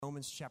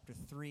Romans chapter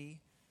 3,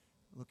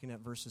 looking at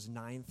verses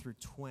 9 through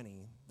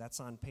 20. That's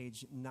on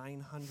page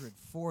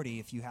 940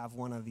 if you have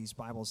one of these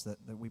Bibles that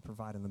we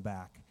provide in the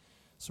back.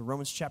 So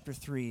Romans chapter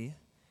 3,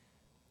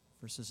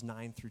 verses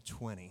 9 through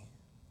 20.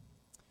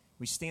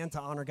 We stand to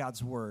honor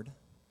God's word,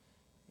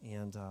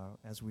 and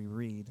as we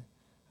read,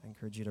 I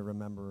encourage you to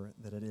remember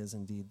that it is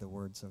indeed the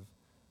words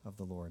of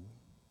the Lord.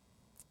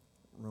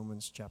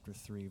 Romans chapter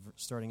 3,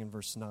 starting in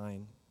verse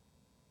 9.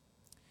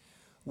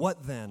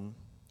 What then?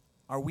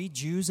 Are we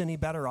Jews any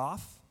better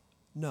off?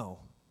 No,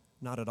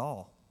 not at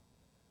all.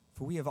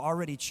 For we have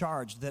already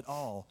charged that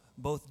all,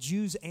 both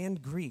Jews and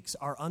Greeks,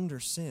 are under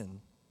sin.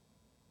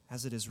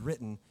 As it is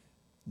written,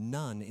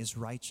 none is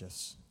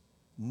righteous.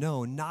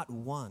 No, not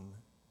one.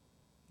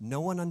 No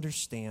one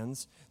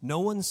understands. No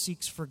one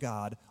seeks for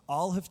God.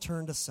 All have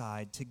turned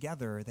aside.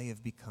 Together they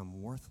have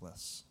become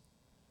worthless.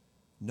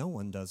 No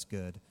one does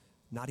good,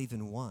 not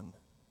even one.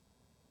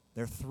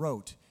 Their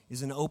throat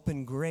is an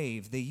open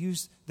grave. They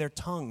use their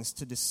tongues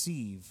to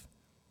deceive.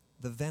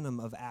 The venom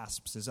of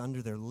asps is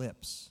under their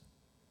lips.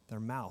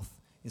 Their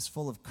mouth is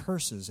full of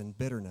curses and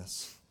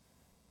bitterness.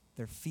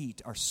 Their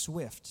feet are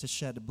swift to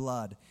shed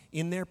blood.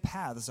 In their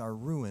paths are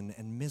ruin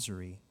and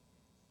misery.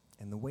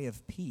 And the way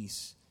of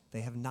peace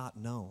they have not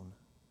known.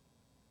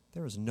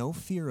 There is no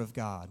fear of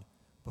God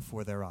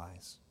before their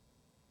eyes.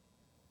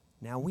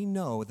 Now we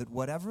know that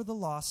whatever the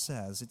law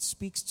says, it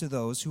speaks to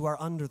those who are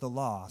under the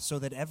law, so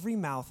that every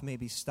mouth may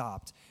be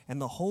stopped, and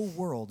the whole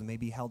world may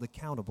be held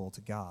accountable to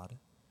God.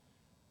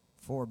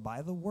 For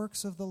by the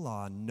works of the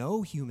law,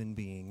 no human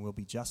being will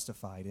be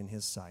justified in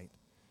his sight,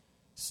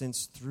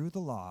 since through the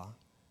law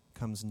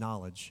comes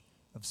knowledge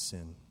of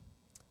sin.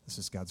 This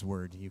is God's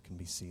word. You can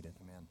be seated.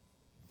 Amen.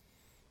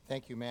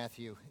 Thank you,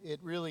 Matthew.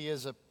 It really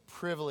is a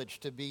privilege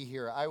to be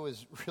here. I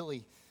was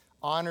really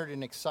honored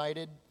and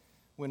excited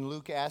when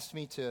Luke asked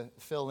me to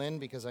fill in,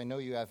 because I know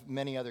you have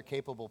many other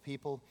capable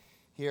people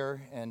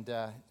here. And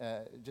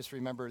just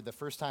remember the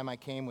first time I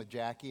came with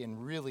Jackie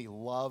and really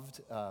loved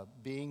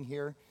being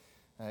here.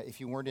 If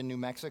you weren't in New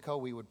Mexico,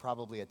 we would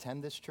probably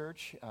attend this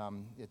church.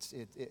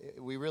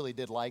 We really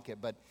did like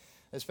it. But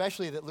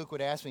especially that Luke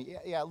would ask me,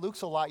 yeah,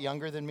 Luke's a lot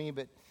younger than me,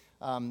 but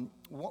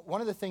one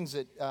of the things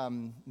that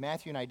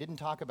Matthew and I didn't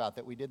talk about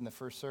that we did in the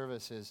first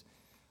service is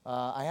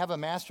I have a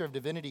Master of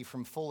Divinity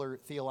from Fuller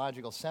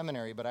Theological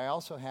Seminary, but I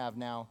also have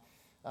now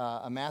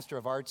a Master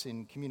of Arts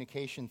in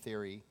Communication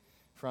Theory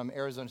from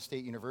Arizona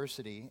State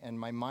University, and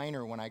my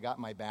minor when I got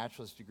my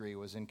bachelor's degree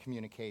was in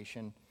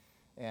communication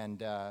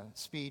and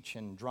speech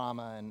and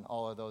drama and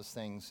all of those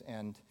things.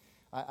 And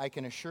I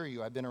can assure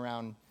you I've been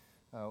around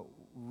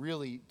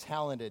really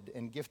talented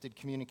and gifted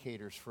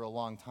communicators for a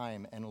long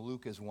time, and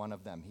Luke is one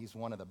of them. He's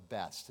one of the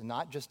best.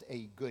 Not just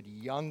a good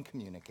young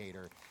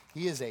communicator,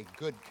 he is a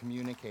good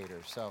communicator.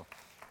 So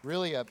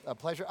really a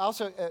pleasure.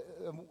 Also,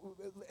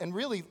 and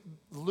really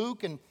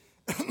Luke and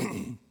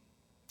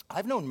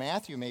I've known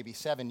Matthew maybe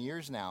 7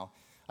 years now.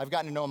 I've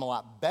gotten to know him a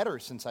lot better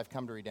since I've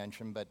come to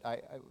Redemption, but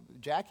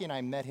Jackie and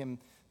I met him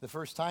the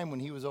first time when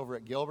he was over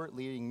at Gilbert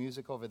leading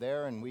music over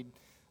there, and we'd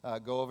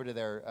go over to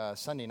their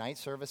Sunday night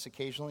service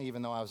occasionally.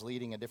 Even though I was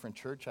leading a different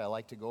church, I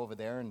like to go over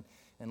there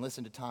and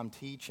listen to Tom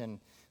teach. And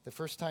the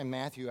first time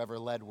Matthew ever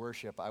led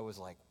worship, I was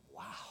like,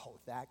 wow,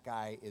 that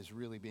guy is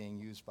really being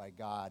used by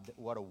God.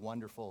 What a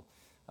wonderful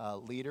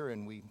leader.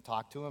 And we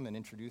talked to him and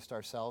introduced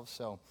ourselves.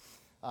 So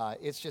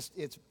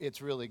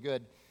it's really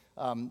good.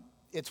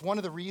 It's one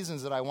of the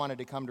reasons that I wanted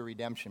to come to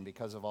Redemption,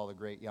 because of all the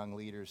great young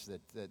leaders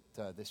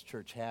that this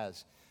church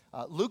has.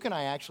 Luke and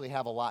I actually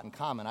have a lot in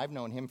common. I've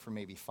known him for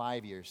maybe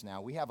 5 years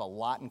now. We have a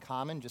lot in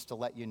common, just to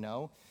let you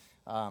know.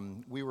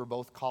 We were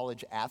both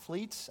college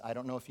athletes. I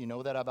don't know if you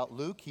know that about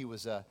Luke. He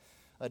was a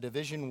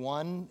Division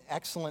I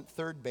excellent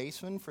third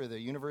baseman for the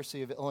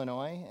University of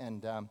Illinois,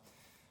 and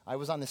I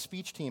was on the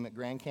speech team at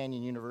Grand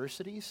Canyon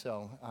University,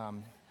 so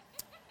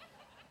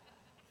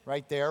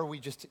right there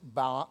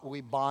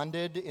we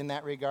bonded in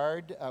that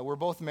regard. We're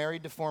both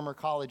married to former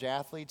college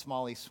athletes.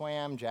 Molly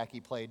swam, Jackie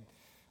played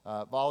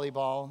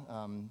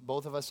volleyball.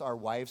 Both of us, our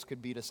wives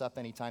could beat us up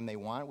anytime they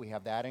want. We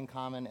have that in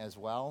common as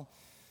well.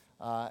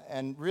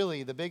 And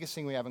really, the biggest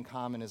thing we have in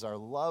common is our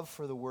love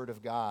for the Word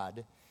of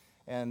God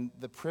and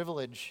the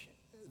privilege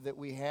that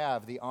we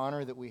have, the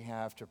honor that we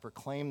have to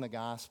proclaim the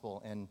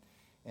gospel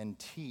and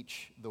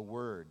teach the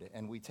Word.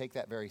 And we take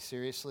that very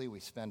seriously. We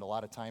spend a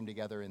lot of time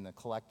together in the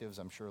collectives.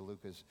 I'm sure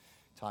Luke has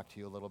talked to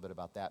you a little bit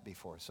about that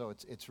before. So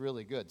it's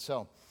really good.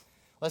 So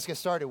let's get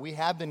started. We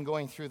have been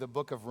going through the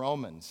book of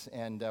Romans,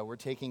 and we're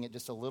taking it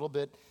just a little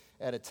bit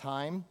at a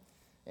time.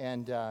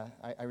 And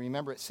I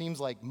remember it seems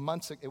like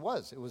months, it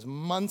was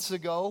months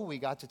ago, we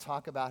got to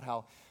talk about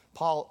how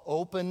Paul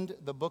opened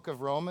the book of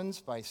Romans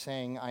by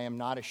saying, I am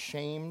not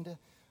ashamed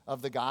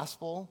of the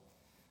gospel,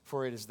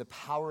 for it is the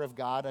power of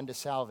God unto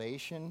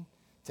salvation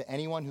to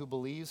anyone who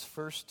believes,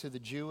 first to the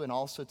Jew and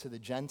also to the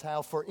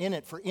Gentile. For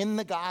in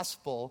the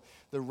gospel,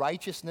 the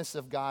righteousness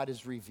of God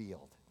is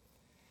revealed.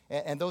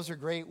 And those are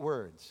great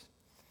words.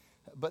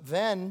 But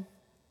then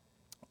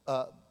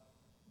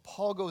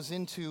Paul goes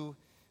into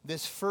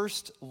this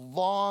first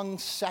long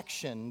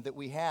section that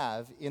we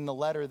have in the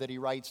letter that he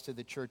writes to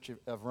the church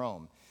of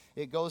Rome.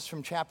 It goes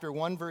from chapter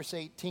 1, verse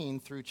 18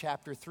 through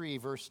chapter 3,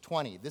 verse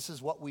 20. This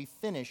is what we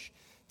finish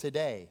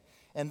today.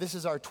 And this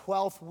is our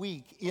 12th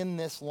week in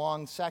this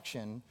long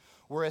section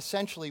where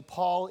essentially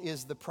Paul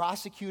is the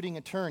prosecuting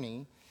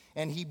attorney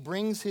and he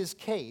brings his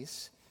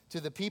case to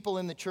the people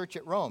in the church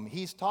at Rome.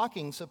 He's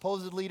talking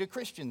supposedly to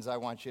Christians, I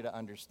want you to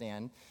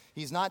understand.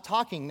 He's not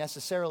talking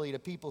necessarily to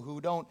people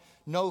who don't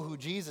know who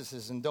Jesus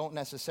is and don't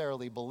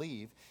necessarily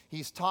believe.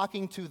 He's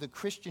talking to the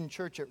Christian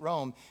church at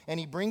Rome,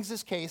 and he brings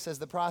his case as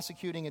the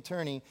prosecuting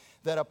attorney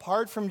that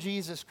apart from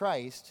Jesus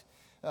Christ,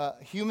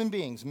 human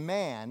beings,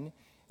 man,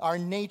 our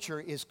nature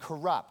is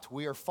corrupt.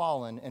 We are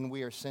fallen and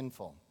we are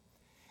sinful.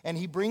 And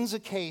he brings a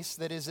case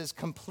that is as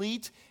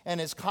complete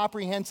and as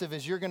comprehensive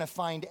as you're going to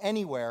find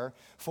anywhere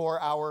for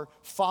our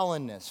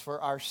fallenness,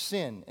 for our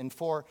sin, and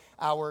for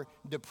our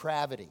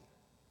depravity.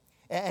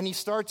 And he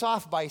starts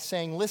off by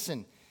saying,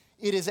 listen,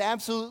 it is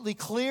absolutely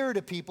clear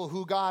to people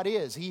who God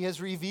is. He has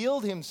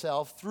revealed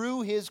himself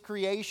through his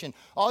creation.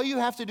 All you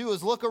have to do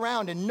is look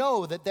around and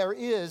know that there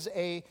is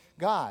a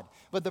God.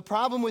 But the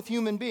problem with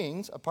human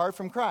beings, apart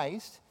from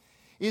Christ,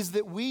 is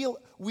that we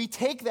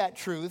take that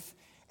truth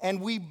and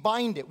we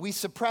bind it, we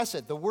suppress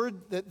it. The word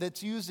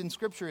that's used in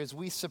Scripture is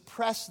we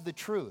suppress the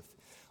truth.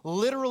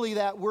 Literally,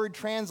 that word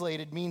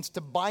translated means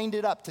to bind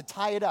it up, to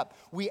tie it up.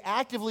 We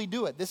actively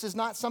do it. This is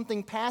not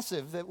something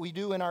passive that we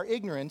do in our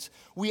ignorance.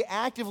 We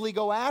actively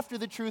go after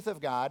the truth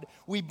of God.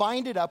 We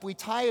bind it up, we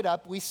tie it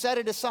up, we set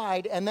it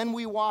aside, and then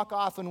we walk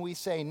off and we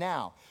say,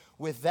 now,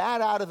 with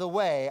that out of the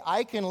way,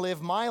 I can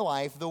live my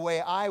life the way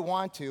I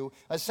want to.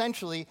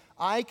 Essentially,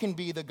 I can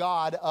be the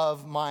God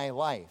of my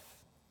life.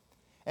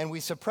 And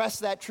we suppress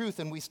that truth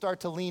and we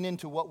start to lean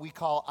into what we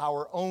call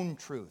our own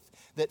truth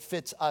that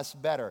fits us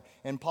better.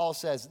 And Paul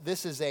says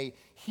this is a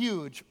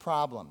huge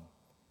problem.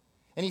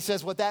 And he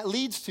says what that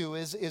leads to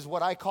is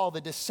what I call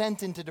the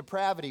descent into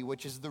depravity,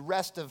 which is the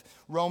rest of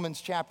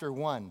Romans chapter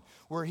 1,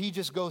 where he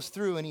just goes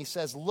through and he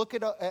says, look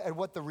at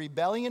what the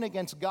rebellion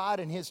against God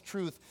and his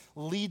truth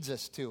leads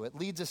us to. It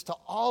leads us to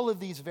all of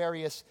these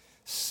various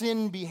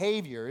sin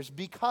behaviors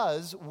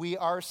because we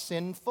are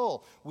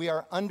sinful. We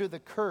are under the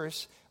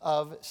curse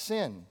of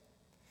sin.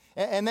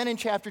 And then in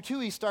chapter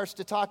 2, he starts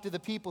to talk to the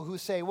people who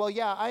say, well,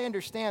 yeah, I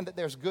understand that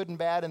there's good and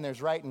bad and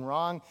there's right and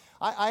wrong.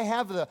 I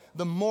have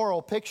the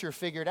moral picture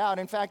figured out.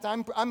 In fact,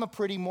 I'm a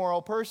pretty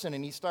moral person.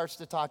 And he starts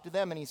to talk to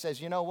them and he says,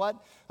 you know what?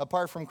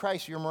 Apart from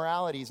Christ, your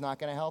morality is not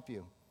going to help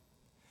you.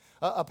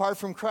 Apart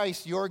from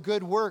Christ, your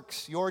good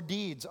works, your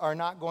deeds are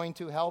not going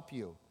to help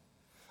you.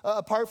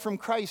 Apart from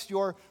Christ,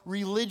 your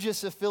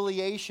religious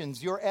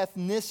affiliations, your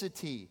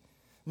ethnicity,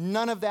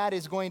 none of that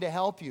is going to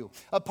help you.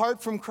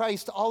 Apart from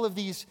Christ, all of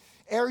these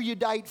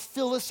erudite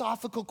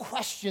philosophical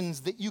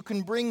questions that you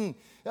can bring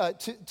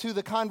to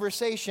the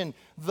conversation,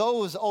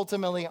 those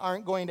ultimately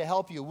aren't going to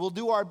help you. We'll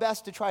do our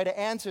best to try to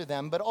answer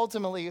them, but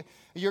ultimately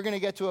you're going to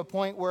get to a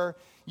point where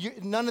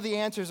none of the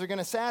answers are going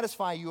to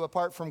satisfy you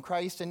apart from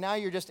Christ, and now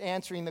you're just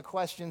answering the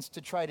questions to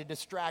try to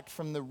distract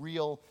from the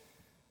real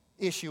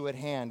issue at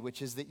hand,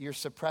 which is that you're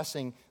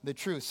suppressing the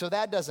truth. So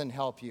that doesn't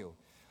help you.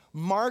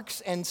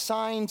 Marks and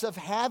signs of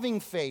having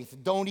faith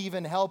don't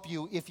even help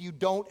you if you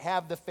don't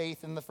have the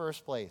faith in the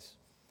first place.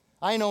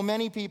 I know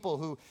many people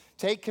who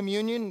take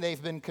communion,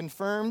 they've been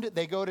confirmed,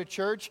 they go to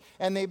church,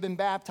 and they've been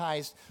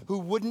baptized, who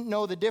wouldn't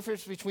know the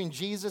difference between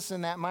Jesus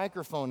and that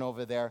microphone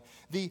over there.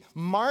 The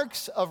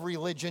marks of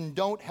religion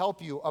don't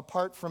help you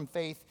apart from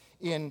faith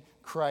in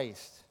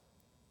Christ.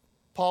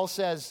 Paul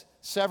says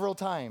several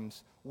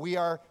times, we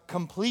are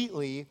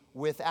completely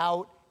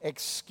without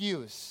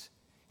excuse.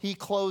 He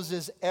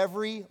closes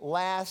every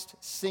last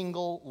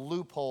single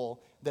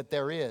loophole that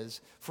there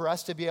is for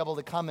us to be able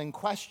to come and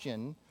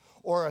question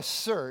or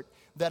assert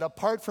that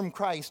apart from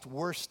Christ,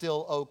 we're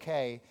still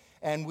okay,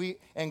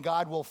 and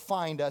God will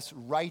find us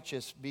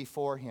righteous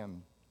before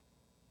him.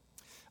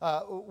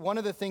 One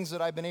of the things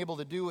that I've been able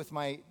to do with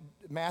my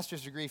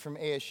master's degree from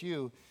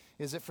ASU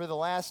is that for the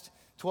last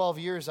 12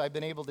 years, I've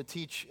been able to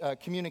teach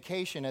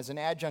communication as an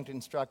adjunct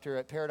instructor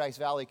at Paradise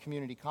Valley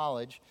Community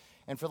College.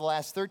 And for the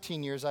last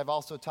 13 years, I've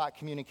also taught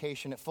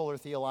communication at Fuller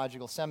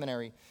Theological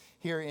Seminary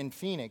here in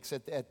Phoenix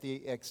at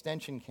the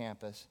Extension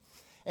campus.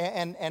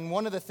 And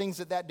one of the things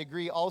that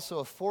degree also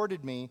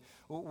afforded me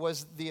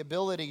was the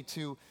ability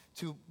to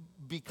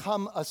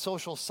become a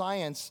social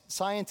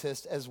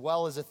scientist as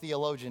well as a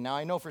theologian. Now,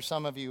 I know for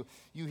some of you,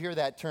 you hear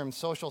that term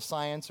social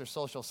science or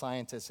social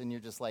scientist, and you're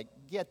just like,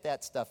 get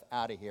that stuff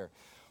out of here.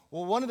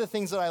 Well, one of the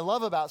things that I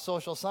love about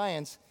social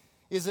science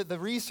is that the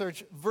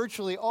research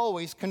virtually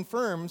always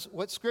confirms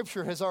what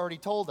Scripture has already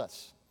told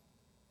us.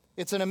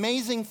 It's an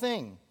amazing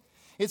thing.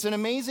 It's an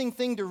amazing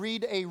thing to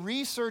read a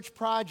research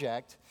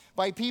project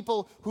by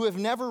people who have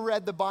never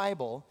read the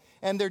Bible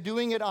and they're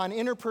doing it on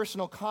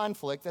interpersonal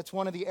conflict. That's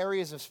one of the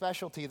areas of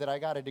specialty that I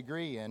got a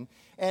degree in.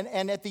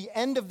 And at the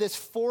end of this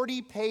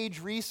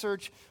 40-page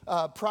research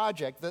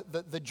project,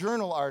 the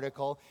journal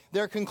article,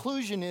 their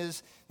conclusion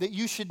is that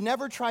you should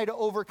never try to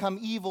overcome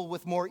evil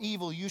with more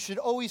evil. You should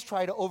always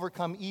try to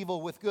overcome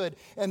evil with good.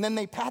 And then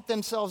they pat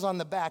themselves on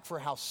the back for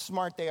how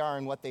smart they are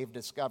and what they've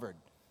discovered.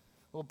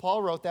 Well,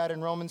 Paul wrote that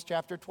in Romans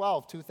chapter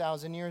 12,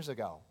 2,000 years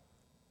ago.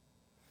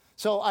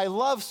 So I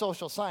love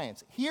social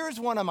science. Here's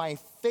one of my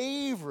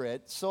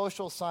favorite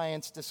social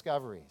science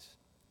discoveries.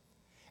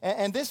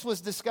 And this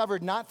was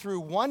discovered not through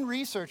one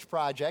research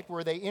project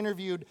where they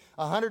interviewed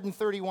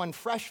 131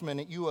 freshmen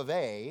at U of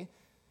A.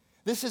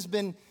 This has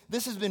been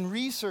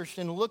researched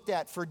and looked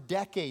at for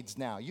decades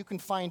now. You can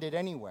find it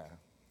anywhere.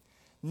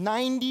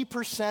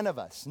 90%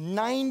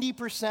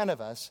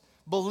 of us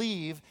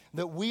believe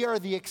that we are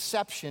the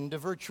exception to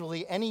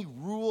virtually any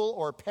rule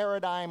or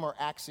paradigm or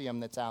axiom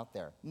that's out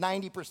there.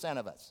 90%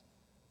 of us.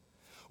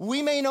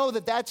 We may know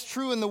that that's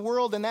true in the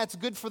world and that's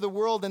good for the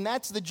world and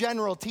that's the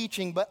general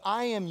teaching, but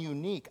I am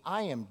unique.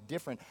 I am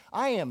different.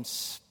 I am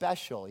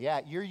special.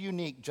 Yeah, you're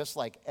unique just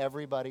like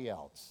everybody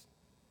else.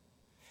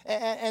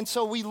 And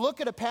so we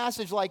look at a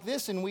passage like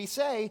this and we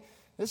say,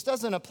 this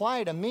doesn't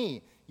apply to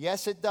me.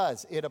 Yes, it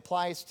does. It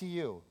applies to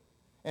you.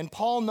 And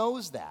Paul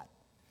knows that.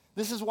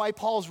 This is why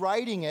Paul's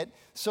writing it,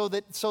 so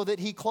that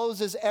he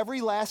closes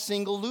every last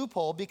single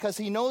loophole, because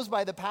he knows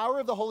by the power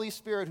of the Holy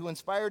Spirit who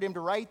inspired him to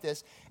write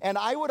this, and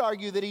I would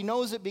argue that he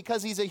knows it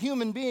because he's a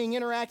human being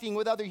interacting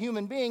with other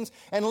human beings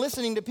and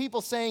listening to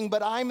people saying,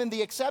 but I'm in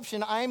the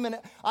exception,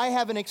 I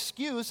have an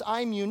excuse,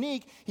 I'm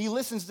unique. He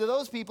listens to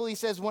those people. He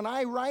says, when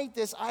I write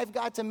this, I've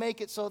got to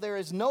make it so there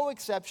is no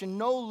exception,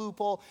 no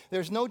loophole.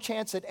 There's no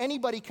chance that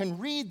anybody can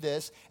read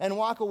this and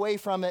walk away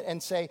from it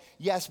and say,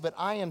 yes, but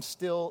I am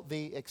still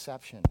the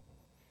exception.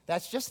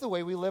 That's just the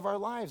way we live our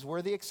lives.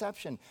 We're the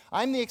exception.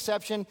 I'm the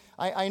exception.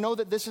 I know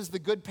that this is the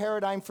good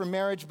paradigm for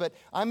marriage, but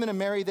I'm going to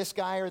marry this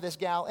guy or this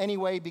gal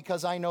anyway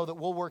because I know that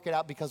we'll work it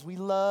out because we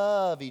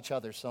love each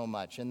other so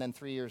much. And then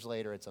 3 years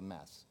later, it's a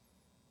mess.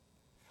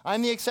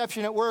 I'm the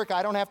exception at work.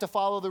 I don't have to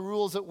follow the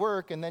rules at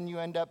work. And then you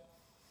end up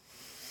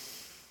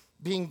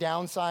being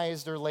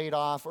downsized or laid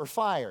off or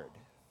fired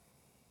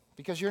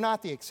because you're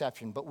not the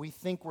exception, but we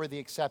think we're the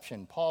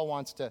exception. Paul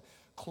wants to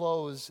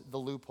close the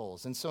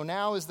loopholes. And so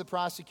now, as the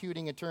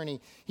prosecuting attorney,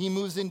 he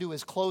moves into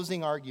his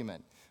closing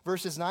argument.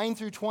 Verses 9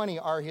 through 20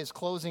 are his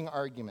closing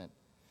argument.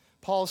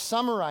 Paul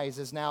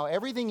summarizes now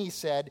everything he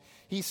said.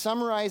 He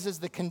summarizes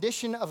the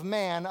condition of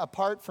man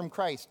apart from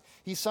Christ.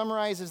 He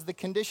summarizes the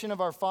condition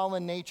of our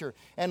fallen nature.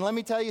 And let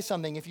me tell you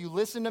something. If you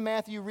listen to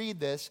Matthew read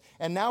this,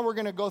 and now we're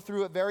going to go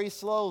through it very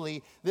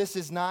slowly, this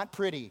is not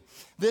pretty.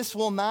 This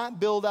will not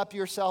build up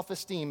your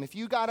self-esteem. If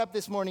you got up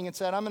this morning and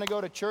said, I'm going to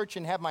go to church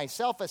and have my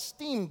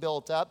self-esteem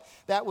built up,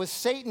 that was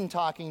Satan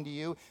talking to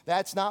you.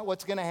 That's not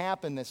what's going to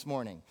happen this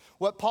morning.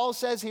 What Paul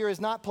says here is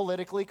not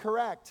politically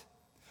correct.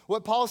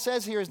 What Paul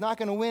says here is not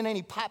going to win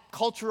any pop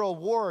culture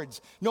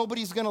awards.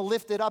 Nobody's going to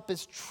lift it up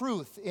as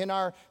truth in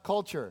our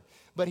culture.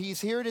 But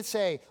he's here to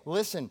say,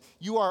 listen,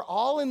 you are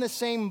all in the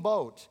same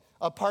boat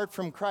apart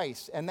from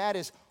Christ, and that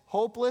is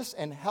hopeless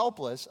and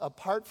helpless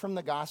apart from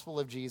the gospel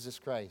of Jesus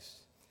Christ.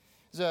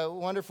 There's a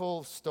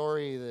wonderful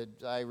story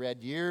that I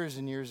read years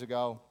and years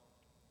ago,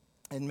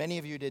 and many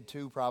of you did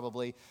too,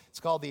 probably.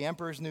 It's called The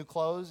Emperor's New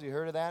Clothes. You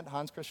heard of that?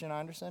 Hans Christian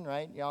Andersen,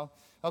 right? Y'all?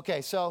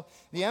 Okay, so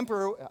the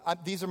emperor,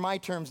 these are my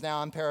terms now,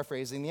 I'm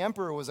paraphrasing. The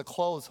emperor was a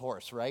clothes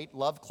horse, right?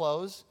 Loved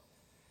clothes.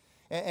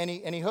 And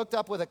he hooked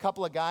up with a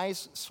couple of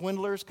guys,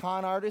 swindlers,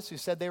 con artists, who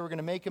said they were going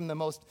to make him the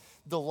most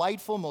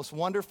delightful, most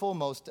wonderful,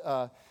 most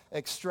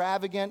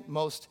extravagant,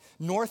 most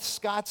North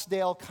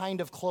Scottsdale kind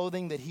of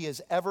clothing that he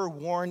has ever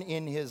worn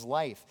in his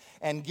life.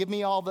 And give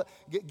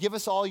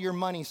us all your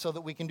money so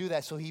that we can do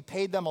that. So he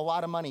paid them a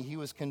lot of money. He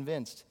was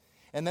convinced.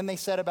 And then they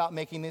set about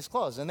making these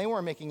clothes. And they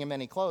weren't making him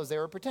any clothes. They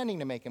were pretending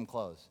to make him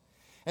clothes.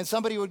 And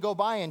somebody would go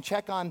by and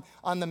check on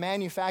the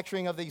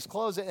manufacturing of these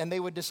clothes, and they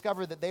would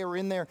discover that they were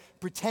in there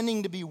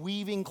pretending to be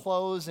weaving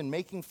clothes and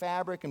making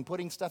fabric and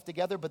putting stuff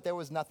together, but there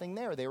was nothing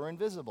there. They were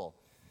invisible.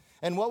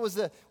 And what was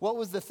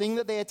the thing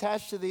that they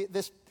attached to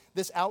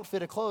this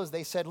outfit of clothes?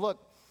 They said,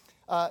 look,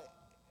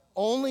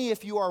 only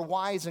if you are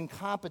wise and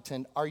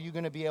competent are you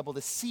going to be able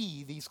to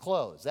see these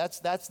clothes.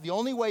 That's the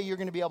only way you're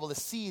going to be able to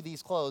see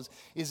these clothes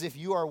is if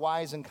you are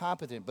wise and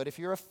competent. But if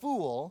you're a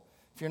fool,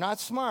 if you're not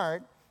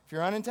smart, if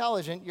you're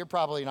unintelligent, you're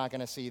probably not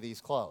going to see these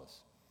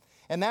clothes.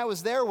 And that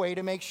was their way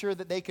to make sure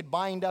that they could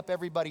bind up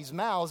everybody's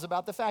mouths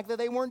about the fact that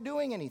they weren't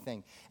doing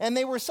anything. And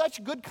they were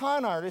such good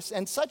con artists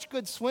and such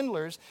good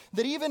swindlers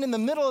that even in the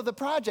middle of the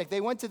project,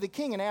 they went to the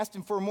king and asked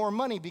him for more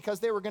money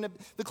because the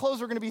clothes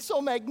were going to be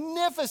so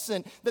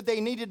magnificent that they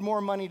needed more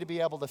money to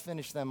be able to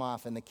finish them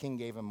off. And the king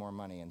gave him more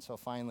money. And so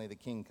finally the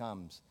king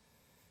comes.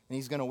 And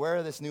he's going to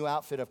wear this new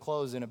outfit of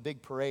clothes in a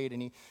big parade.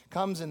 And he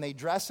comes and they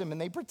dress him and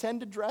they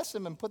pretend to dress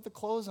him and put the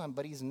clothes on,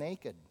 but he's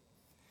naked.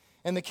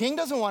 And the king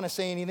doesn't want to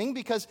say anything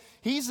because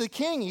he's the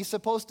king. He's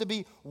supposed to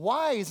be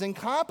wise and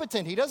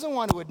competent. He doesn't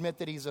want to admit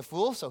that he's a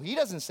fool, so he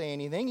doesn't say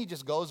anything. He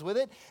just goes with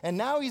it. And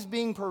now he's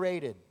being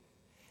paraded.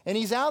 And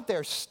he's out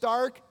there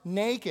stark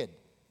naked.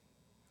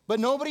 But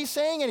nobody's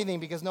saying anything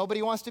because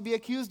nobody wants to be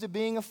accused of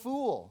being a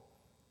fool.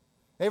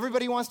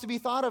 Everybody wants to be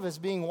thought of as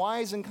being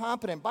wise and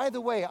competent. By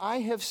the way, I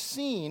have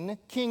seen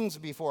kings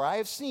before. I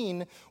have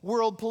seen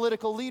world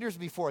political leaders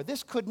before.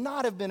 This could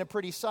not have been a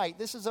pretty sight.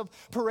 This is a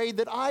parade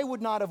that I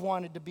would not have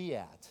wanted to be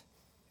at.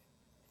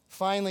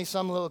 Finally,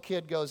 some little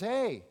kid goes,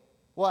 "Hey,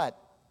 what?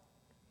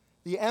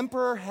 The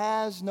emperor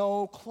has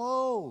no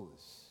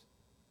clothes."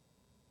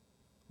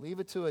 Leave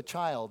it to a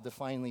child to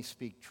finally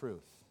speak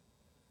truth.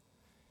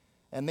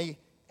 And the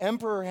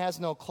emperor has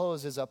no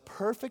clothes is a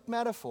perfect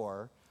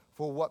metaphor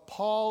for what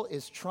Paul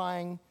is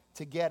trying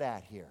to get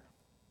at here.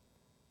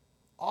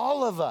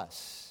 All of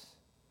us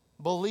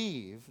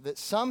believe that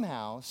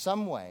somehow,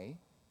 some way,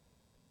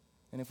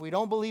 and if we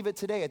don't believe it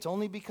today, it's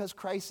only because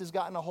Christ has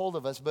gotten a hold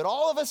of us, but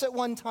all of us at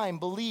one time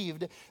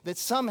believed that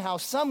somehow,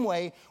 some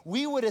way,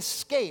 we would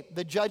escape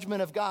the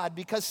judgment of God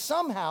because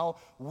somehow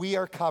we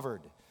are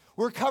covered.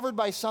 We're covered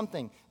by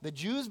something. The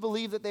Jews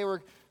believed that they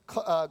were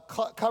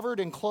covered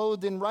and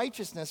clothed in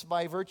righteousness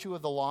by virtue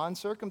of the law and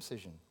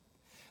circumcision.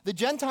 The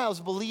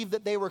Gentiles believed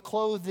that they were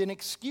clothed in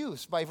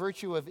excuse by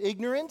virtue of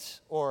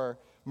ignorance or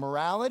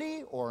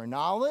morality or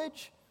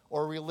knowledge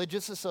or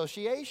religious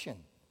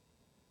association.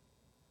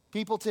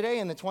 People today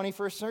in the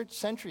 21st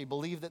century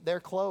believe that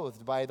they're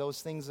clothed by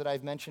those things that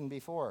I've mentioned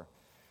before.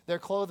 They're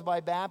clothed by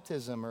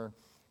baptism or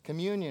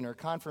communion or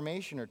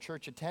confirmation or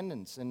church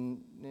attendance.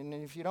 And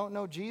if you don't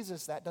know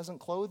Jesus, that doesn't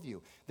clothe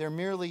you. They're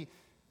merely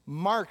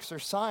marks or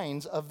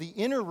signs of the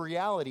inner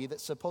reality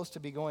that's supposed to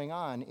be going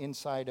on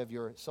inside of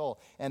your soul.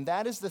 And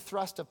that is the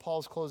thrust of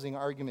Paul's closing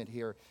argument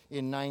here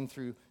in 9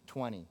 through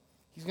 20.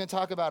 He's going to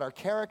talk about our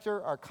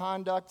character, our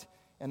conduct,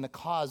 and the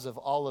cause of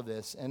all of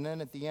this. And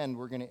then at the end,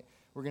 we're going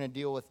to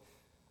deal with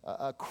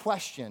a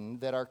question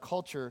that our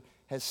culture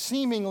has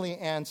seemingly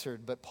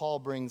answered, but Paul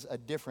brings a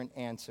different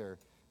answer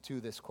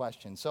to this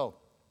question. So,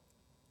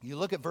 you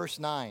look at verse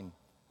 9.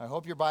 I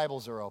hope your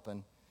Bibles are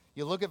open.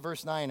 You look at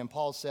verse 9, and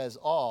Paul says,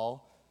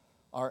 all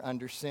are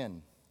under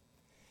sin.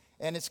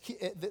 And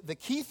the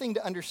key thing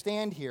to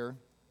understand here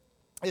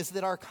is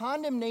that our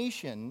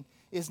condemnation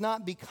is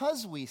not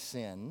because we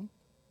sin.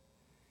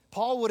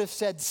 Paul would have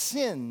said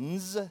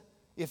sins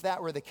if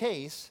that were the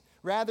case.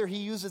 Rather, he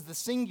uses the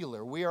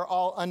singular. We are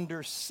all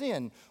under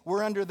sin.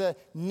 We're under the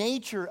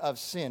nature of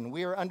sin.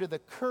 We are under the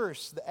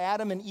curse, the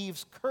Adam and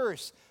Eve's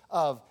curse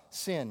of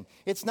sin.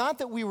 It's not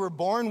that we were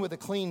born with a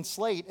clean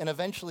slate and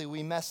eventually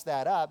we messed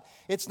that up.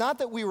 It's not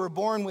that we were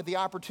born with the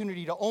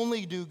opportunity to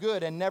only do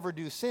good and never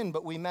do sin,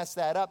 but we messed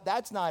that up.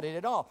 That's not it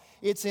at all.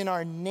 It's in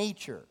our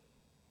nature,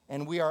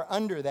 and we are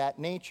under that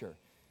nature.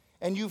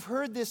 And you've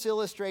heard this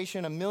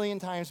illustration a million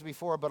times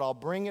before, but I'll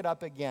bring it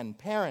up again.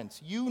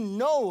 Parents, you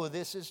know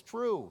this is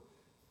true.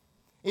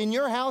 In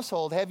your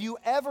household, have you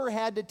ever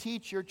had to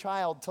teach your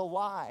child to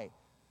lie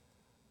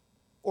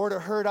or to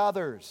hurt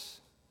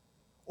others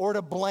or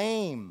to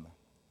blame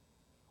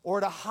or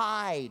to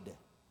hide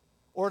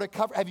or to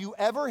cover? Have you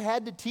ever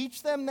had to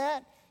teach them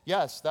that?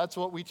 Yes, that's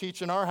what we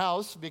teach in our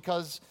house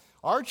because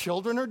our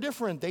children are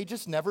different. They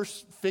just never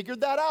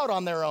figured that out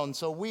on their own,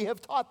 so we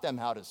have taught them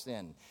how to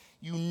sin.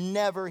 You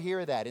never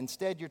hear that.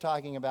 Instead, you're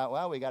talking about,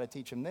 well, we got to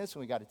teach them this and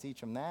we got to teach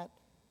them that.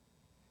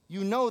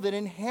 You know that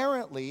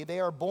inherently they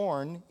are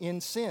born in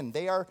sin.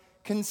 They are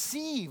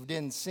conceived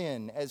in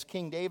sin, as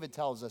King David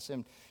tells us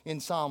in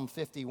Psalm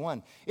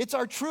 51. It's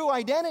our true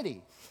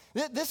identity.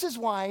 This is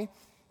why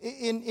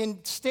in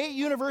state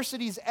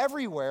universities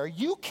everywhere,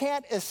 you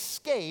can't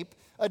escape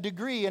a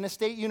degree in a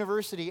state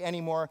university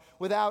anymore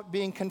without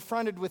being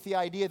confronted with the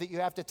idea that you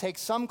have to take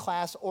some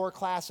class or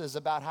classes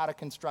about how to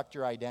construct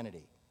your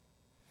identity.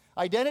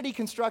 Identity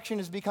construction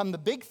has become the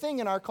big thing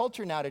in our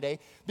culture now today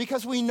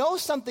because we know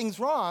something's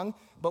wrong,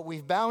 but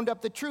we've bound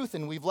up the truth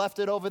and we've left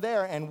it over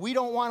there, and we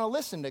don't want to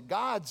listen to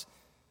God's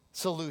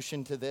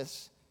solution to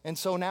this. And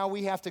so now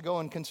we have to go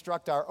and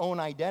construct our own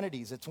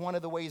identities. It's one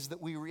of the ways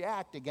that we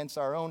react against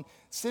our own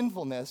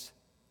sinfulness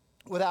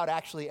without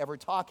actually ever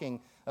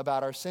talking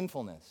about our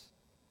sinfulness.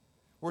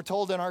 We're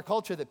told in our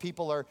culture that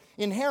people are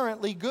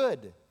inherently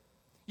good.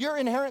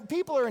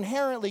 People are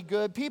inherently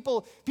good.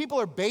 People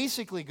are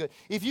basically good.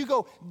 If you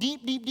go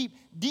deep,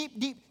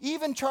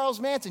 even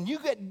Charles Manson, you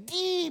get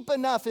deep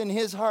enough in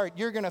his heart,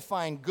 you're going to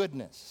find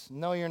goodness.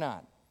 No, you're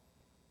not.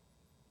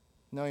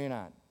 No, you're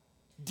not.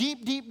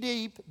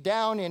 Deep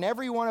down in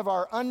every one of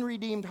our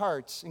unredeemed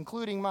hearts,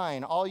 including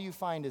mine, all you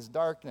find is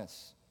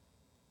darkness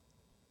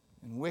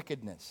and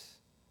wickedness.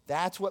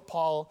 That's what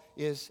Paul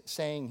is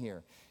saying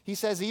here. He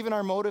says even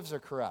our motives are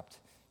corrupt.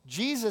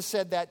 Jesus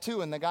said that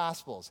too in the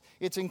Gospels.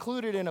 It's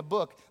included in a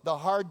book, The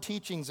Hard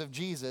Teachings of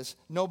Jesus.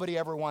 Nobody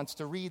ever wants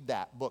to read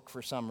that book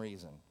for some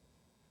reason.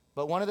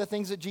 But one of the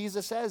things that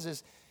Jesus says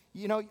is,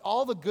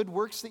 all the good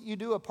works that you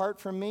do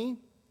apart from me,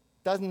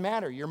 doesn't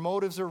matter. Your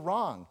motives are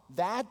wrong.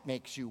 That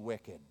makes you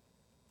wicked.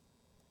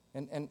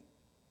 And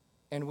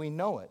we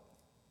know it.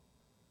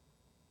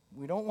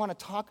 We don't want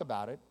to talk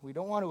about it. We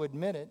don't want to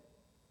admit it.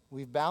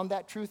 We've bound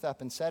that truth up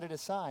and set it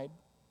aside.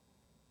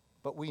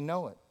 But we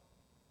know it.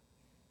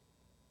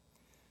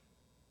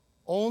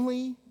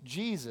 Only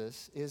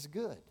Jesus is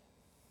good.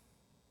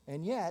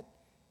 And yet,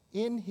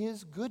 in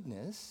his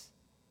goodness,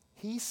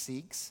 he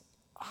seeks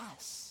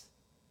us.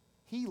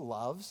 He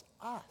loves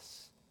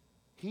us.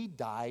 He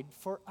died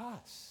for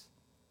us.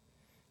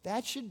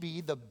 That should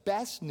be the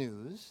best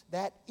news.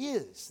 That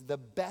is the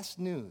best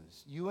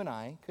news you and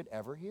I could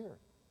ever hear.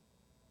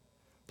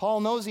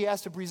 Paul knows he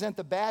has to present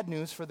the bad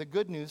news for the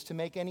good news to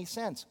make any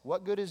sense.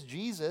 What good is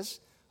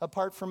Jesus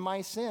apart from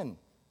my sin?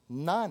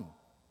 None.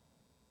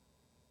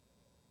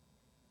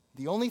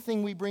 The only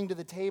thing we bring to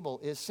the table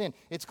is sin.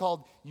 It's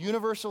called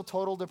universal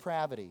total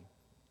depravity.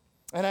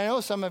 And I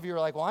know some of you are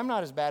like, well, I'm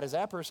not as bad as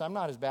that person. I'm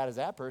not as bad as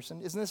that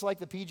person. Isn't this like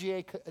the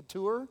PGA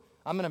Tour?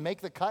 I'm going to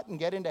make the cut and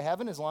get into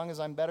heaven as long as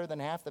I'm better than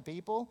half the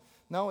people?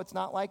 No, it's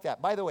not like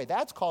that. By the way,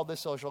 that's called the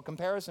social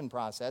comparison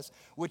process,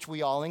 which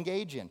we all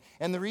engage in.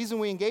 And the reason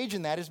we engage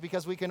in that is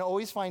because we can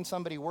always find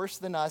somebody worse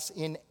than us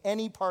in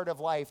any part of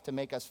life to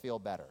make us feel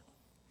better.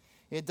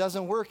 It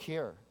doesn't work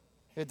here.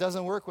 It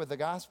doesn't work with the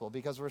gospel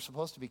because we're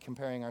supposed to be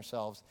comparing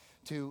ourselves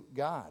to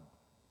God.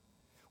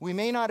 We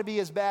may not be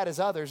as bad as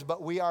others,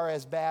 but we are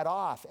as bad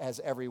off as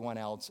everyone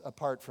else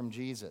apart from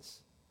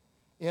Jesus.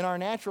 In our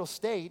natural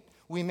state,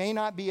 we may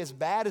not be as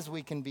bad as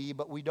we can be,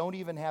 but we don't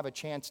even have a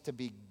chance to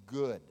be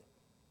good.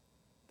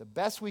 The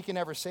best we can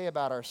ever say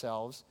about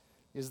ourselves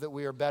is that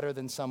we are better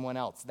than someone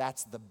else.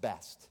 That's the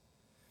best.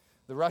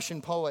 The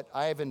Russian poet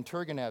Ivan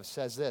Turgenev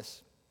says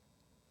this: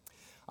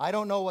 I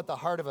don't know what the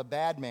heart of a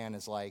bad man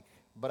is like,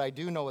 but I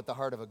do know what the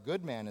heart of a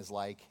good man is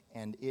like,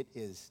 and it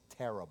is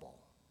terrible.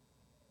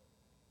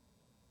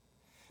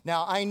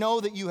 Now, I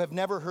know that you have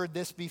never heard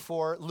this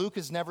before. Luke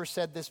has never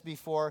said this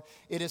before.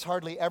 It is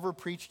hardly ever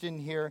preached in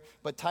here,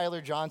 but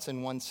Tyler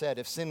Johnson once said,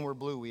 if sin were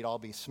blue, we'd all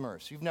be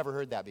Smurfs. You've never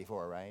heard that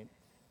before, right?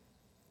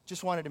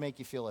 Just wanted to make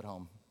you feel at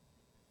home.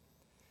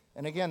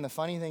 And again, the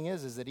funny thing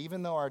is that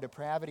even though our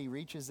depravity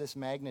reaches this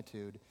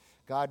magnitude,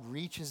 God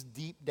reaches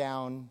deep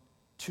down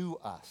to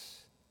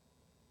us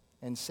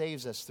and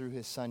saves us through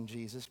his Son,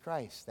 Jesus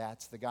Christ.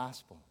 That's the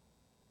gospel.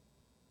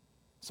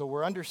 So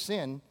we're under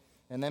sin.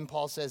 And then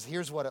Paul says,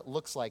 here's what it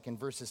looks like in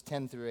verses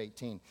 10 through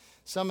 18.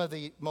 Some of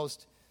the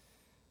most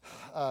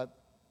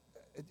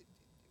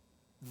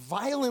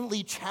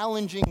violently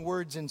challenging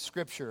words in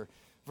Scripture,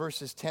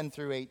 verses 10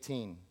 through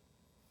 18.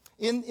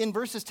 In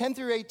verses 10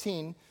 through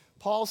 18,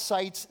 Paul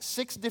cites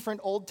 6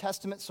 different Old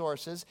Testament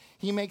sources.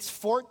 He makes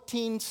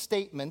 14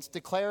 statements,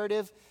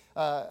 declarative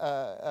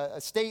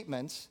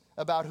statements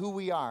about who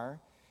we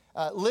are.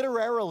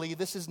 Literarily,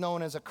 this is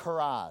known as a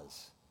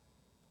charaz,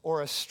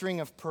 or a string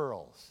of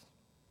pearls.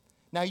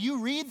 Now,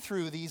 you read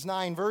through these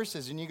 9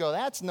 verses and you go,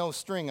 that's no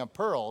string of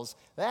pearls.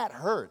 That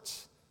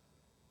hurts.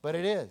 But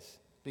it is,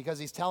 because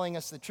he's telling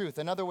us the truth.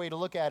 Another way to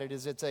look at it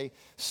is it's a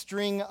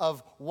string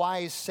of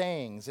wise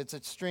sayings. It's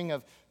a string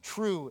of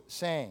true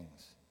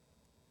sayings.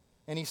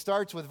 And he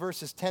starts with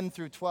verses 10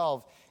 through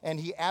 12, and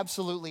he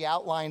absolutely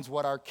outlines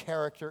what our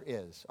character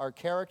is. Our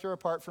character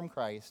apart from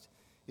Christ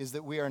is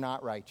that we are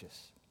not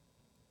righteous.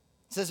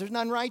 It says there's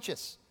none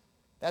righteous.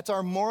 That's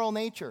our moral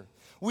nature.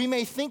 We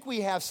may think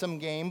we have some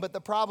game, but the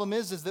problem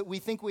is that we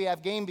think we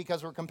have game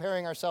because we're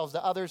comparing ourselves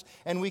to others,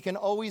 and we can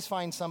always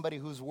find somebody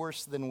who's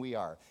worse than we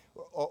are,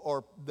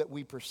 or that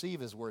we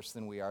perceive as worse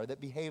than we are,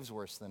 that behaves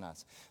worse than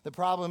us. The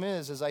problem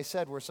is, as I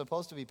said, we're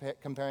supposed to be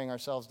comparing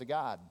ourselves to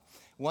God.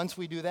 Once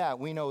we do that,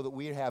 we know that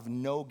we have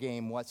no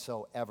game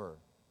whatsoever.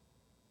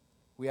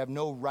 We have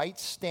no right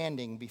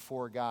standing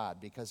before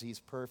God because he's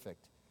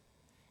perfect.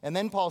 And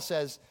then Paul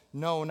says,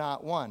 no,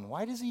 not one.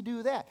 Why does he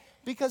do that?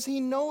 Because he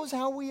knows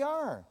how we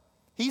are.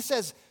 He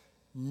says,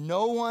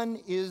 no one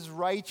is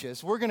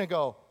righteous. We're going to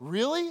go,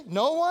 really?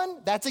 No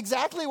one? That's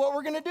exactly what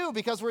we're going to do,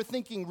 because we're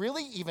thinking,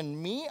 really?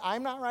 Even me?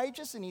 I'm not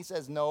righteous? And he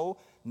says, no,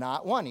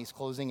 not one. He's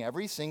closing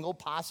every single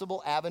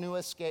possible avenue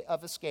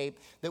of escape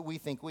that we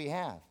think we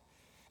have.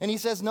 And he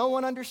says, no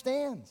one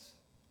understands.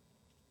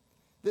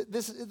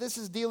 This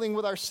is dealing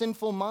with our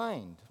sinful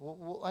mind.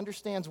 Well,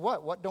 understands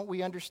what? What don't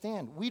we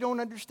understand? We don't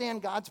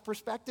understand God's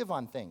perspective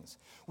on things.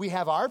 We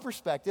have our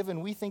perspective,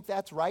 and we think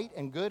that's right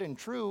and good and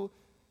true,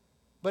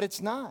 but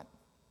it's not.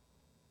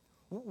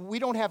 We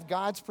don't have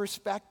God's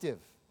perspective.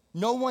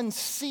 No one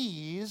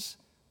sees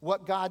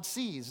what God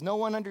sees. No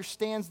one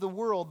understands the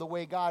world the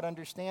way God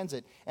understands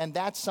it, and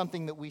that's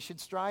something that we should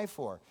strive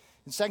for.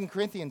 In 2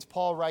 Corinthians,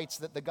 Paul writes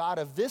that the God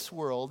of this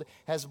world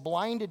has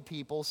blinded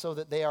people so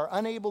that they are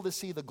unable to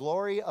see the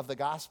glory of the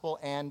gospel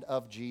and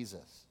of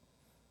Jesus.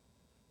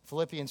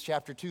 Philippians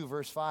chapter 2,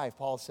 verse 5,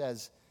 Paul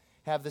says,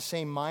 have the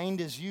same mind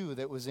as you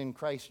that was in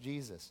Christ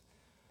Jesus.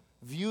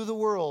 View the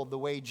world the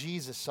way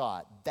Jesus saw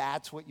it.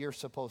 That's what you're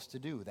supposed to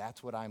do.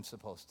 That's what I'm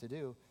supposed to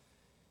do.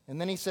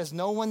 And then he says,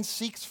 no one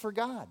seeks for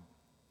God.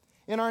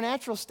 In our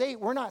natural state,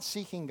 we're not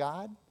seeking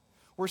God.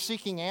 We're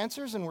seeking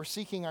answers and we're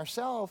seeking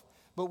ourselves,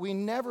 but we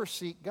never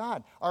seek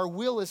God. Our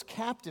will is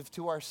captive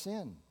to our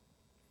sin.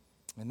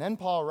 And then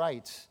Paul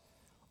writes,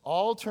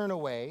 all turn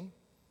away,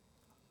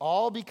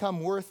 all become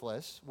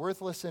worthless.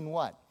 Worthless in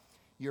what?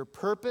 Your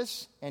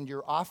purpose and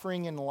your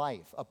offering in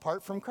life.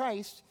 Apart from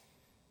Christ,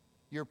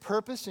 your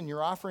purpose and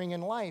your offering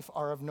in life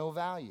are of no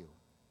value.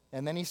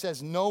 And then he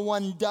says, no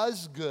one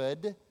does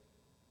good.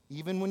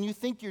 Even when you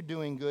think you're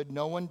doing good,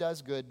 no one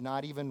does good,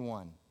 not even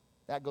one.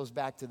 That goes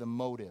back to the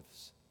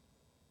motives.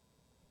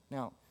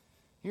 Now,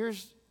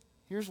 here's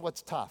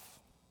what's tough.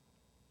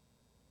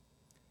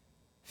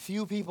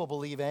 Few people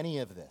believe any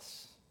of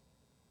this.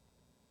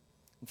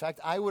 In fact,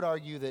 I would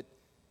argue that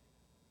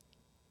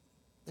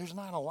there's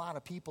not a lot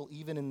of people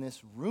even in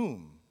this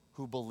room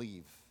who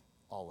believe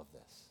all of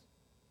this.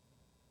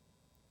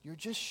 You're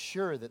just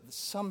sure that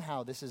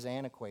somehow this is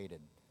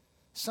antiquated.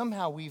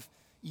 Somehow we've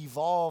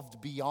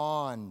evolved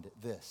beyond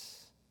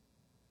this.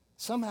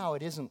 Somehow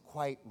it isn't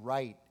quite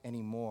right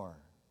anymore.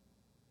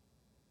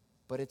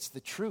 But it's the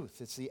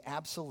truth. It's the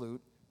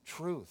absolute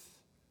truth.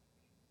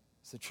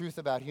 It's the truth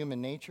about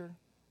human nature,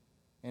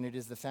 and it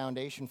is the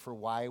foundation for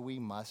why we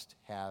must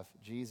have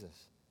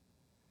Jesus.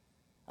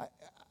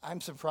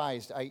 I'm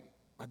surprised.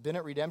 I've been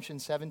at Redemption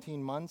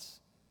 17 months.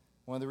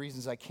 One of the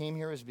reasons I came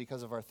here is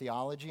because of our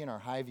theology and our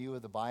high view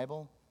of the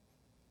Bible.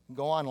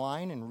 Go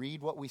online and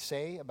read what we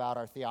say about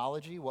our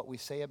theology, what we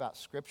say about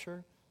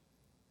Scripture.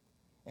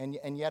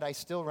 And yet I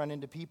still run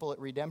into people at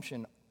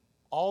Redemption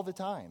all the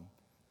time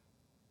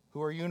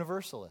who are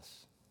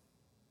universalists.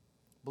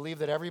 Believe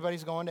that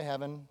everybody's going to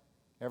heaven.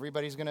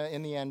 Everybody's going to,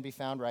 in the end, be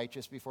found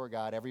righteous before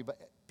God.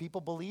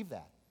 People believe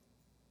that.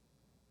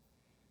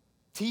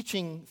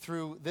 Teaching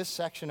through this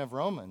section of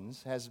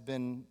Romans has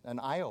been an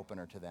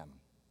eye-opener to them.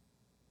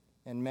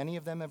 And many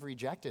of them have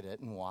rejected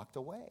it and walked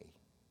away.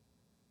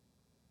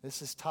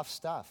 This is tough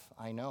stuff,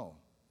 I know.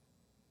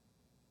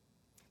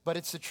 But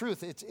it's the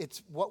truth.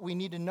 It's what we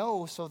need to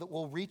know so that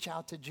we'll reach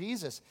out to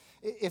Jesus.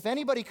 If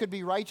anybody could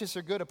be righteous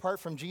or good apart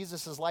from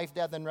Jesus' life,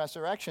 death, and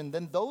resurrection,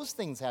 then those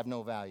things have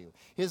no value.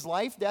 His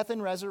life, death,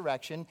 and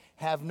resurrection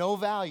have no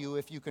value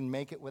if you can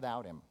make it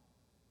without him.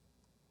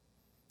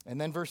 And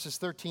then verses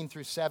 13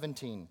 through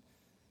 17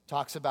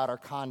 talks about our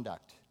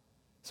conduct.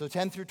 So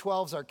 10 through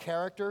 12 is our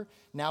character.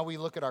 Now we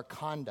look at our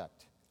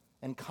conduct.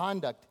 And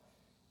conduct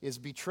is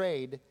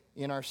betrayed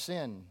in our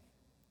sin.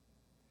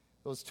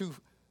 Those two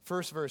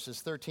first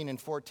verses, 13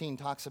 and 14,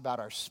 talks about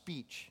our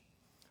speech.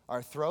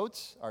 Our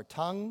throats, our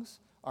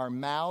tongues, our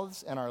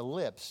mouths, and our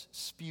lips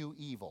spew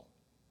evil.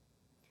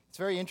 It's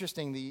very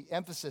interesting, the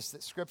emphasis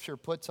that Scripture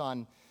puts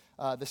on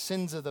the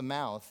sins of the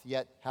mouth,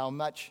 yet how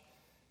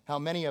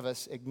many of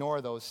us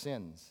ignore those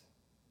sins.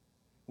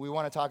 We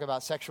want to talk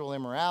about sexual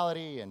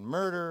immorality and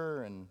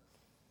murder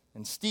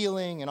and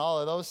stealing and all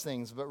of those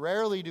things, but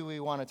rarely do we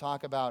want to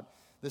talk about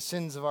the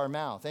sins of our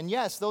mouth. And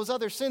yes, those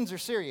other sins are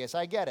serious.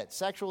 I get it.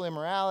 Sexual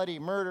immorality,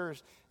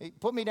 murders.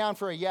 Put me down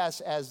for a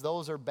yes, as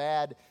those are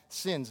bad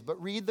sins.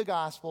 But read the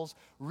Gospels,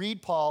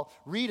 read Paul,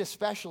 read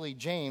especially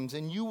James,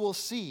 and you will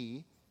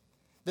see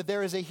that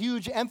there is a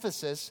huge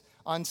emphasis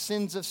on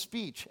sins of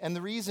speech. And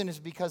the reason is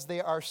because they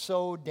are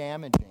so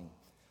damaging.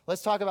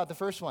 Let's talk about the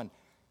first one.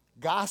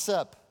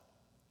 Gossip.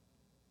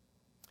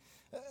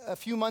 A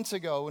few months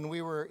ago, when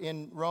we were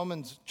in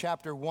Romans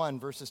chapter 1,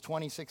 verses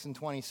 26 and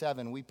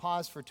 27, we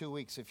paused for 2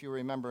 weeks, if you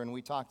remember, and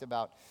we talked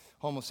about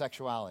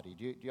homosexuality.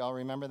 Do you all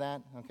remember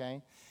that?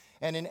 Okay.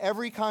 And in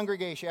every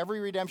congregation, every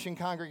Redemption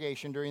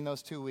congregation during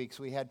those 2 weeks,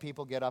 we had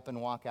people get up and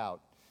walk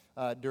out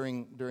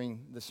during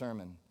the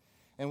sermon.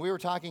 And we were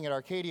talking at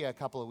Arcadia a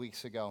couple of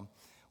weeks ago.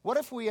 What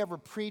if we ever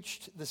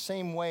preached the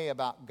same way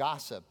about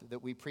gossip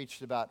that we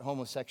preached about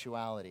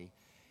homosexuality,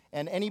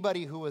 and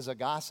anybody who was a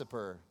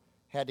gossiper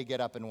had to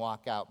get up and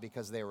walk out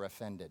because they were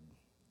offended?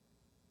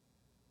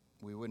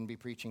 We wouldn't be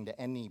preaching to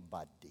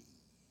anybody.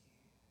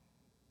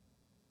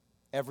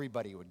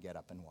 Everybody would get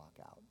up and walk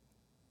out.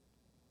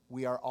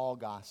 We are all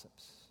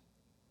gossips.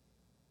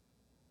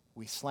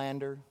 We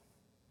slander.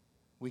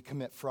 We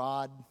commit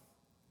fraud.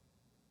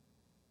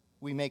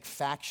 We make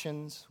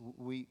factions.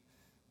 We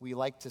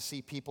like to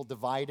see people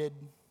divided.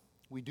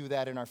 We do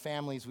that in our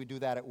families. We do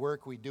that at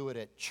work. We do it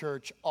at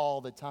church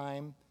all the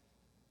time.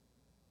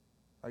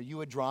 Are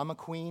you a drama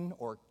queen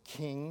or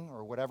king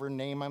or whatever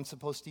name I'm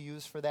supposed to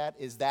use for that?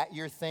 Is that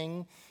your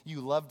thing?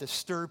 You love to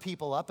stir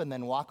people up and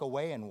then walk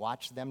away and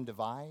watch them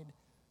divide?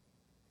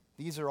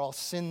 These are all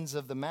sins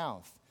of the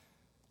mouth.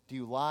 Do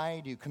you lie?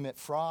 Do you commit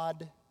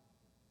fraud?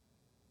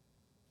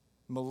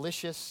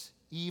 Malicious,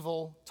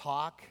 evil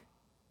talk?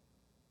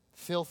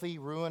 Filthy,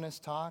 ruinous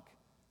talk?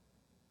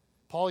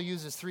 Paul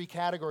uses 3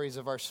 categories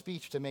of our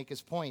speech to make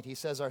his point. He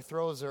says our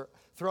throats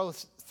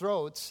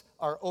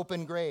are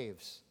open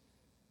graves.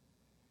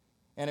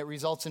 And it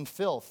results in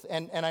filth.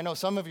 And I know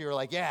some of you are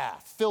like, yeah,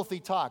 filthy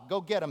talk.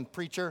 Go get them,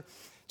 preacher.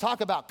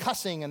 Talk about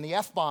cussing and the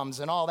F-bombs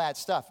and all that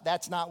stuff.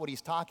 That's not what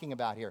he's talking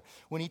about here.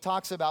 When he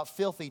talks about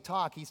filthy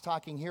talk, he's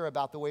talking here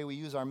about the way we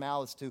use our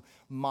mouths to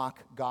mock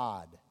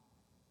God.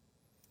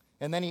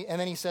 And then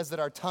he says that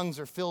our tongues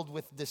are filled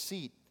with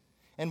deceit.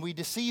 And we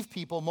deceive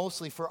people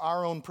mostly for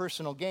our own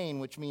personal gain,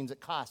 which means it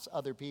costs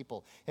other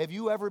people. Have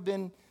you ever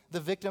been the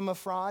victim of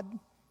fraud?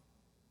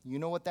 You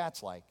know what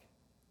that's like.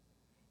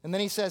 And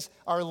then he says,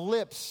 our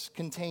lips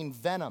contain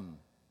venom,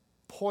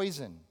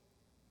 poison.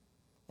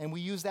 And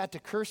we use that to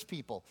curse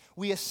people.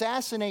 We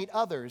assassinate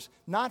others,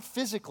 not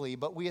physically,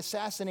 but we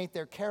assassinate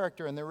their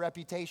character and their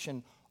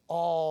reputation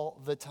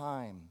all the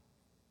time.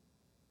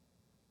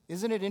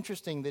 Isn't it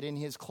interesting that in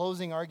his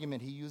closing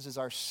argument, he uses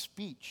our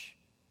speech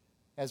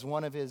as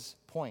one of his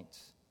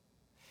points?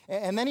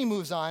 And then he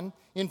moves on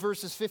in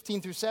verses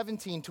 15 through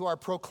 17 to our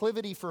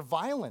proclivity for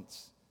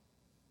violence.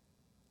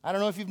 I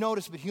don't know if you've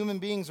noticed, but human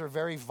beings are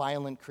very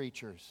violent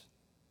creatures.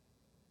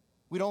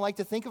 We don't like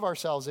to think of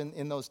ourselves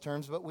in those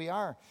terms, but we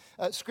are.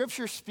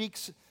 Scripture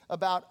speaks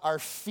about our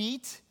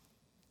feet,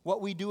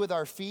 what we do with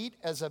our feet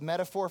as a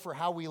metaphor for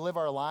how we live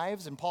our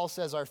lives. And Paul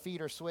says our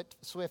feet are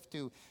swift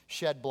to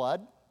shed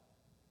blood,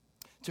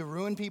 to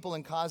ruin people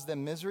and cause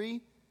them misery,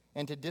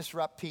 and to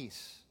disrupt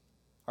peace.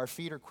 Our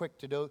feet are quick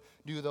to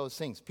do those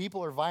things.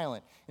 People are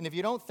violent. And if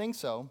you don't think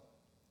so,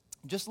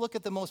 just look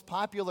at the most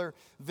popular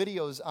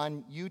videos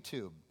on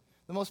YouTube.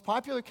 The most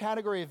popular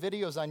category of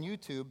videos on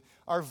YouTube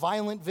are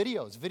violent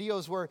videos.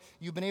 Videos where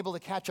you've been able to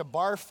catch a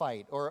bar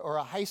fight or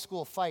a high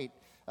school fight,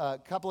 a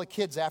couple of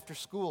kids after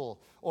school.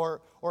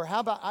 Or how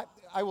about,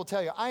 I will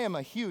tell you,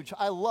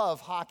 I love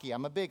hockey.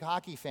 I'm a big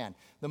hockey fan.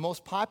 The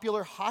most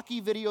popular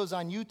hockey videos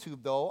on YouTube,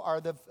 though, are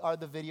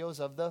the videos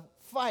of the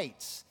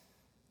fights,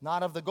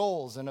 not of the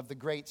goals and of the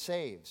great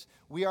saves.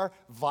 We are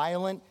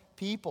violent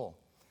people.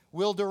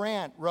 Will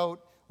Durant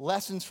wrote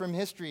Lessons from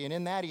History, and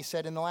in that he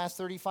said, in the last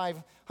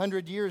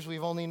 3,500 years,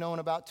 we've only known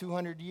about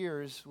 200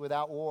 years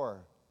without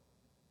war.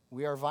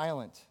 We are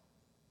violent.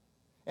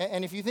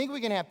 And if you think we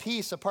can have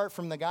peace apart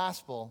from the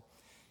gospel,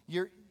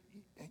 you're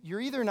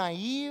either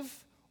naive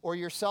or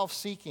you're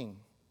self-seeking.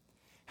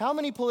 How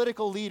many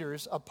political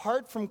leaders,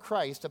 apart from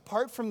Christ,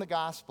 apart from the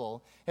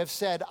gospel, have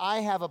said, I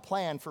have a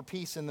plan for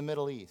peace in the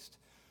Middle East?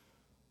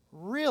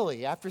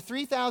 Really, after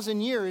 3,000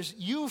 years,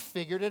 you've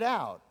figured it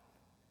out.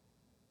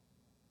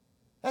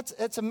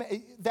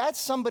 That's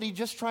somebody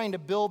just trying to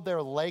build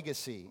their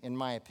legacy, in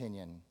my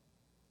opinion.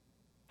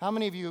 How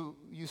many of you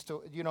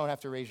you don't have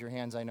to raise your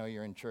hands, I know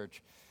you're in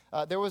church.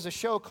 There was a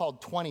show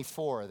called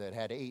 24 that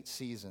had 8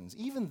 seasons.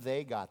 Even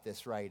they got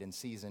this right in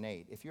season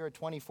 8. If you're a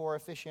 24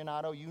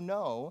 aficionado, you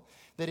know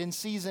that in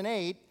season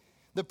 8,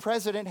 the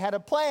president had a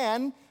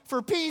plan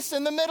for peace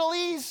in the Middle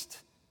East.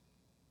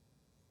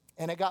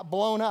 And it got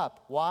blown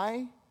up.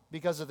 Why?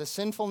 Because of the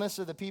sinfulness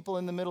of the people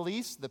in the Middle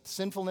East, the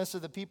sinfulness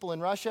of the people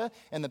in Russia,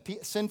 and the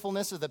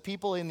sinfulness of the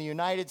people in the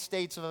United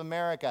States of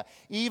America.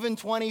 Even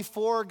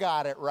 24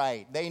 got it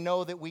right. They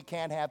know that we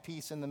can't have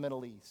peace in the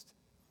Middle East.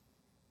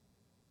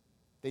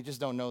 They just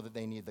don't know that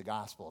they need the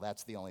gospel.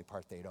 That's the only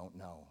part they don't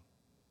know.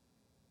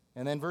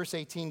 And then verse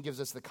 18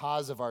 gives us the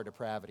cause of our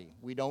depravity.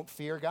 We don't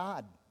fear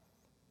God.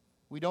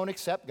 We don't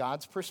accept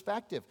God's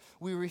perspective.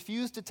 We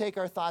refuse to take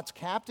our thoughts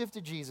captive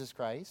to Jesus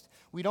Christ.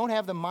 We don't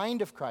have the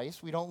mind of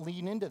Christ. We don't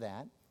lean into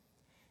that.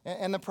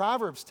 And the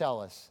Proverbs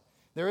tell us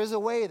there is a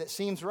way that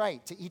seems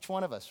right to each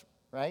one of us,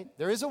 right?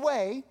 There is a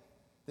way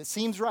that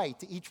seems right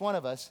to each one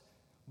of us,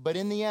 but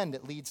in the end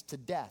it leads to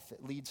death.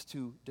 It leads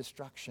to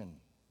destruction.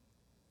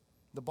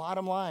 The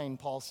bottom line,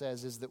 Paul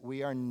says, is that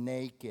we are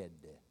naked.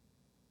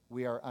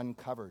 We are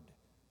uncovered.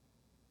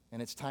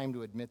 And it's time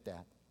to admit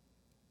that.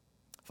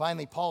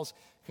 Finally, Paul's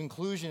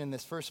conclusion in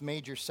this first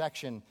major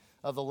section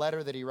of the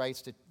letter that he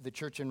writes to the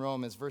church in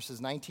Rome is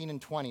verses 19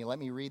 and 20. Let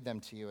me read them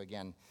to you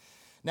again.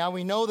 Now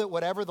we know that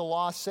whatever the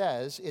law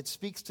says, it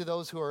speaks to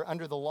those who are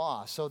under the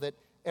law, so that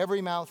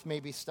every mouth may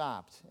be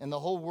stopped, and the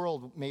whole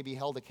world may be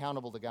held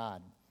accountable to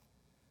God.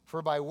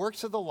 For by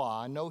works of the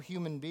law, no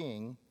human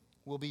being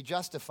will be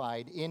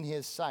justified in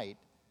his sight,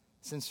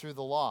 since through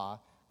the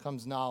law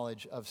comes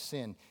knowledge of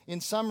sin.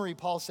 In summary,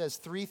 Paul says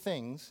 3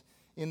 things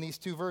in these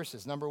 2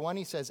 verses. Number 1,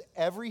 he says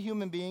every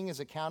human being is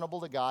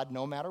accountable to God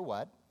no matter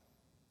what.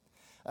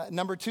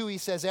 Number 2, he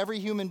says every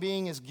human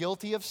being is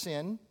guilty of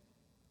sin,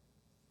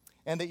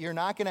 and that you're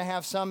not going to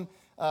have some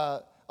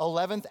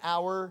 11th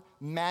hour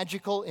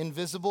magical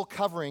invisible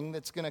covering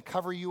that's going to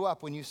cover you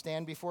up when you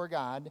stand before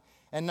God.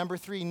 And number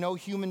 3, no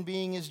human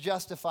being is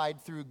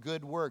justified through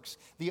good works.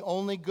 The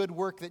only good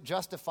work that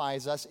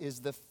justifies us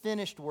is the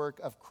finished work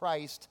of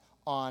Christ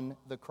on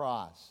the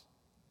cross.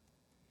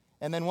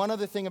 And then one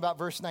other thing about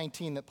verse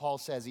 19 that Paul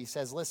says, he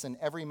says, listen,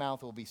 every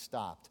mouth will be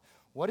stopped.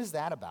 What is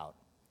that about?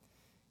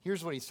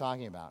 Here's what he's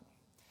talking about.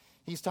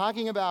 He's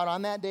talking about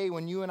on that day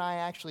when you and I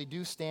actually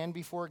do stand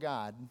before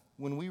God,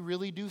 when we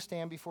really do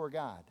stand before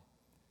God,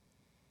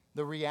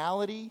 the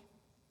reality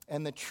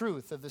and the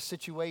truth of the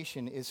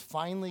situation is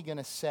finally going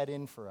to set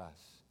in for us.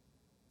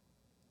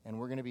 And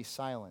we're going to be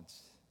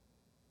silenced.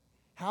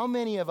 How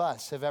many of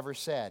us have ever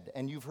said,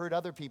 and you've heard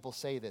other people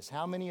say this,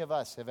 how many of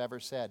us have ever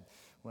said,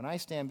 when I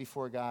stand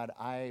before God,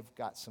 I've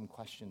got some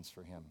questions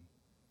for him.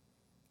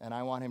 And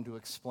I want him to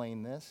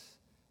explain this,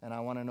 and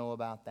I want to know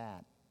about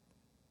that.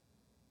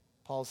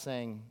 Paul's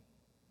saying,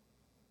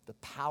 the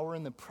power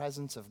and the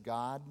presence of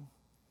God,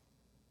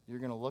 you're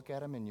going to look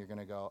at him and you're going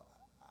to go,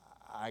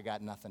 I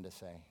got nothing to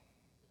say.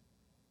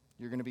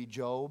 You're going to be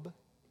Job.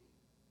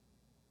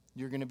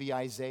 You're going to be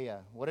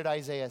Isaiah. What did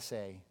Isaiah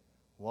say?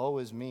 Woe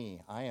is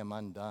me, I am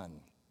undone.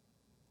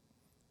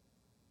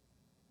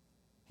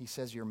 He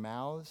says, your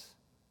mouths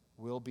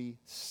will be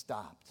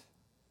stopped.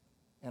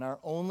 And our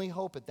only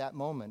hope at that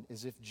moment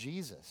is if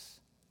Jesus,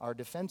 our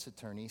defense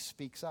attorney,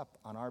 speaks up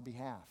on our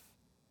behalf.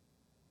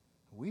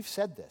 We've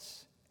said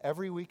this.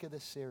 every week of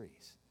this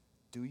series.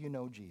 Do you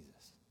know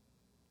Jesus?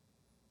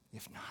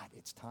 If not,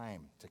 it's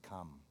time to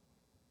come.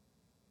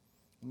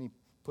 Let me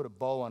put a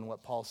bow on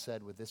what Paul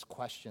said with this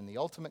question, the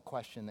ultimate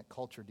question that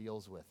culture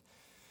deals with.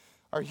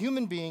 Are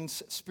human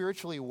beings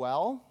spiritually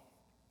well,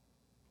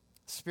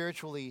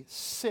 spiritually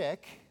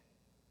sick,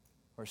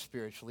 or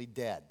spiritually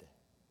dead?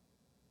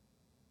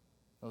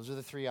 Those are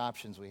the three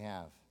options we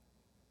have.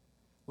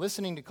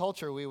 Listening to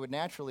culture, we would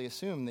naturally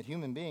assume that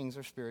human beings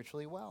are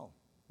spiritually well,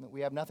 that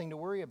we have nothing to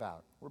worry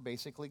about. We're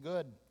basically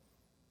good.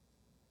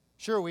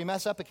 Sure, we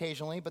mess up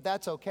occasionally, but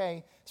that's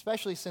okay,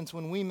 especially since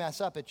when we mess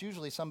up, it's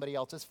usually somebody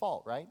else's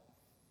fault, right?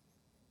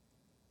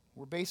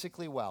 We're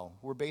basically well.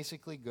 We're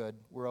basically good.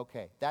 We're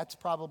okay. That's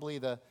probably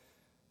the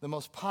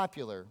most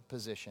popular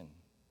position.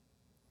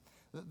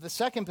 The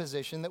second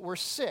position, that we're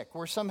sick.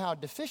 We're somehow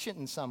deficient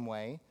in some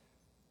way,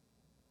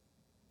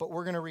 but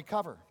we're going to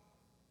recover.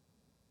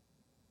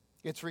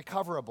 It's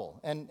recoverable,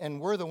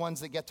 and we're the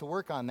ones that get to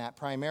work on that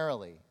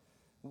primarily.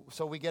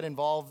 So we get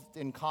involved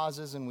in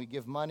causes, and we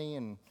give money,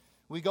 and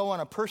we go on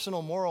a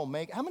personal moral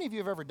How many of you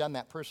have ever done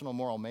that personal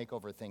moral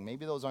makeover thing?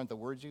 Maybe those aren't the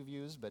words you've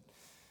used, but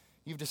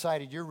you've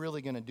decided you're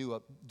really going to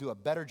do a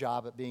better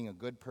job at being a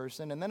good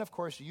person. And then, of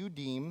course, you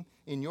deem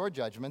in your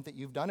judgment that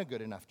you've done a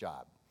good enough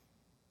job.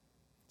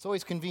 It's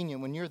always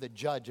convenient when you're the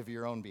judge of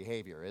your own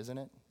behavior, isn't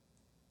it?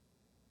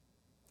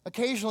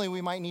 Occasionally,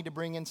 we might need to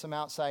bring in some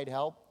outside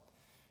help.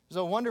 There's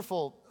a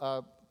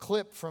wonderful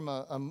clip from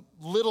a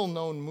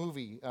little-known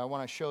movie I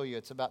want to show you.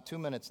 It's about 2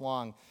 minutes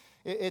long.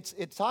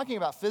 It's talking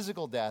about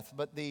physical death,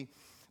 but the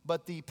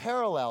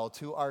parallel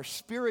to our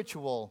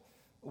spiritual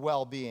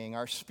well-being,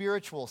 our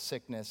spiritual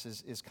sickness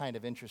is kind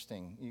of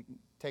interesting. You can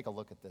take a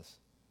look at this.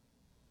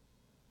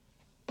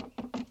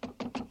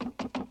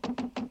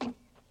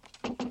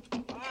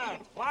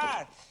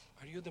 What?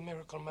 Are you the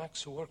Miracle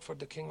Max who worked for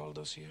the king all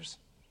those years?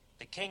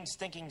 The king's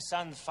stinking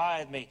son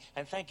fired me,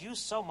 and thank you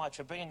so much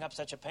for bringing up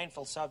such a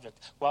painful subject.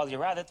 While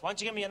you're at it, why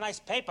don't you give me a nice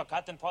paper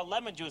cut and pour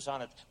lemon juice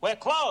on it? We're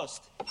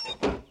closed.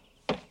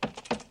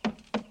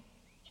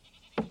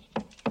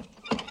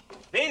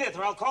 Beat it,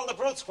 or I'll call the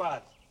brute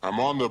squad. I'm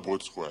on the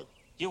brute squad.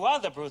 You are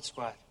the brute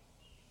squad.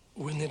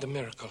 We need a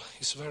miracle.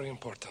 It's very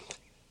important.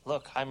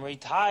 Look, I'm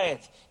retired.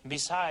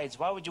 Besides,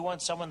 why would you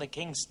want someone the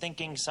king's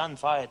stinking son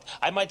fired?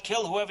 I might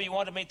kill whoever you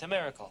want to make the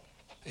miracle.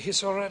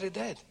 He's already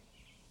dead.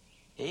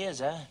 He is,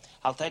 huh?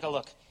 I'll take a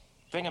look.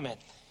 Bring him in.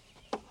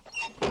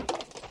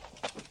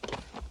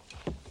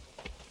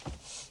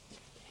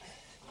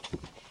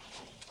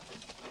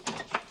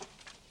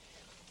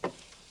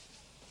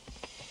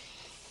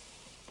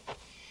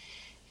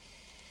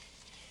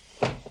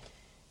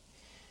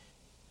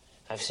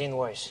 I've seen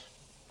worse.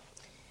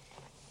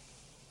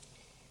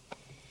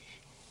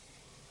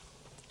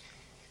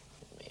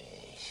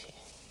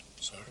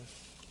 Sir?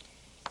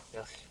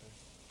 Yeah.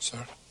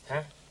 Sir?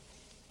 Huh?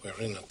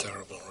 We're in a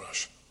terrible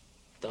rush.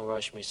 Don't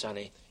rush me,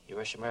 Sonny. You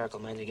rush a miracle,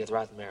 man, you get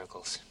rotten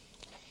miracles.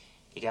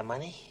 You got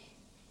money?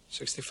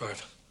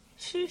 65.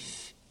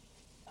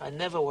 I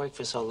never worked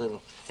for so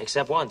little,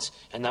 except once,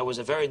 and that was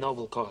a very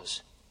noble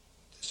cause.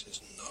 This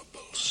is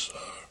noble, sir.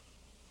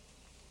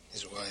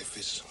 His wife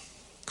is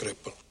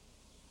crippled.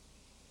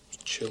 His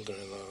children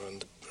are on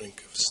the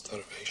brink of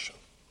starvation.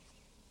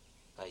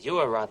 You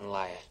a rotten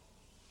liar.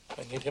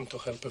 I need him to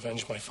help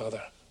avenge my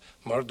father.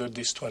 Murdered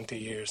these 20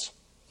 years.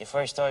 Your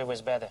first story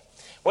was better.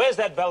 Where's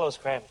that bellows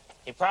cram?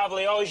 He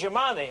probably owes you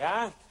money,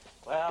 huh?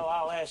 Well,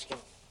 I'll ask him.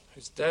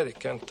 His daddy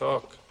can't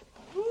talk.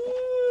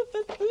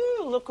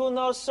 Look who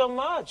knows so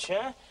much,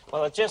 huh?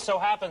 Well, it just so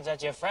happens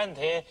that your friend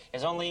here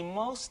is only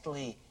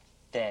mostly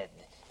dead.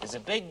 There's a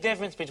big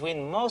difference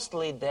between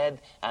mostly dead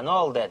and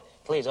all dead.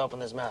 Please open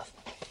his mouth.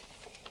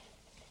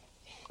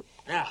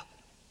 Now,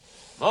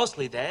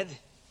 mostly dead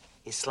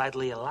is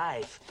slightly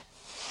alive.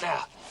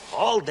 Now,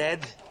 all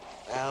dead,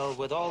 well,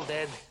 with all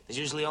dead, there's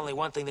usually only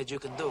one thing that you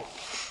can do.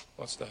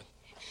 What's that?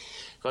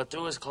 Go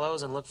through his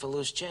clothes and look for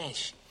loose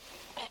change.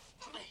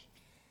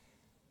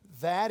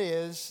 That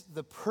is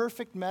the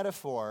perfect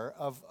metaphor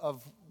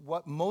of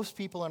what most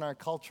people in our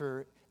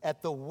culture,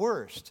 at the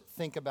worst,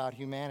 think about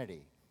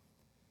humanity.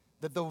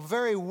 That the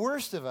very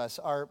worst of us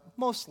are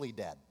mostly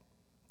dead,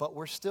 but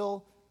we're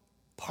still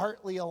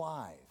partly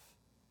alive.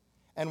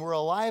 And we're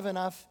alive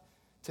enough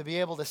to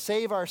be able to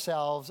save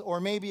ourselves, or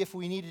maybe if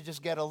we need to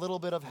just get a little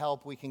bit of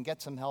help, we can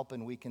get some help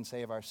and we can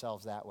save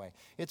ourselves that way.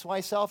 It's why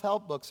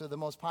self-help books are the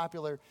most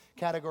popular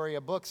category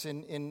of books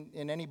in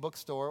any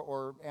bookstore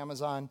or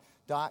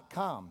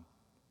Amazon.com.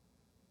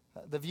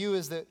 The view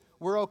is that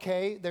we're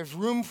okay, there's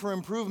room for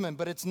improvement,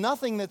 but it's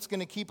nothing that's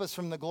going to keep us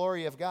from the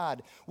glory of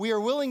God. We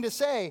are willing to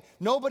say,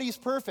 nobody's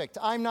perfect,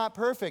 I'm not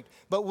perfect,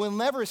 but we'll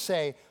never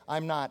say,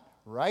 I'm not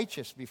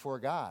righteous before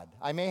God.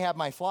 I may have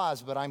my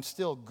flaws, but I'm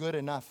still good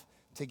enough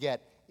to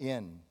get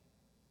in.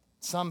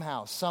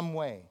 Somehow, some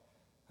way.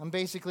 I'm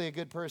basically a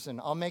good person.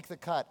 I'll make the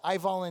cut. I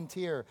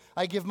volunteer.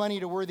 I give money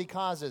to worthy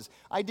causes.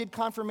 I did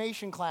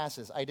confirmation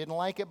classes. I didn't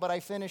like it, but I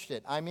finished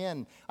it. I'm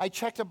in. I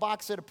checked a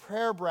box at a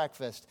prayer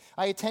breakfast.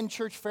 I attend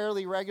church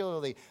fairly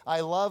regularly.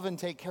 I love and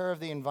take care of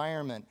the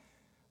environment.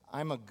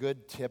 I'm a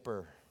good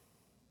tipper.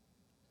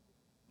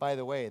 By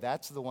the way,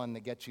 that's the one that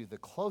gets you the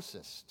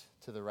closest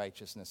to the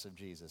righteousness of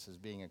Jesus, as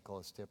being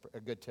a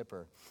good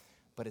tipper.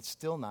 But it's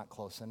still not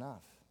close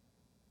enough.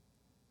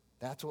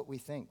 That's what we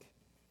think.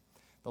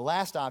 The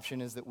last option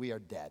is that we are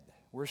dead.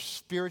 We're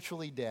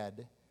spiritually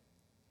dead,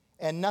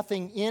 and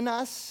nothing in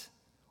us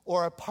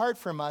or apart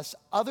from us,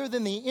 other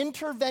than the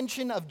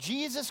intervention of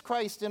Jesus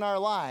Christ in our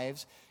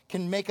lives,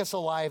 can make us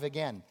alive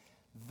again.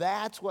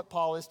 That's what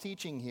Paul is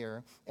teaching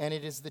here, and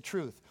it is the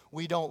truth.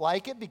 We don't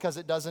like it because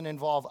it doesn't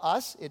involve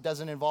us. It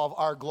doesn't involve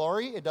our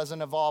glory. It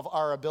doesn't involve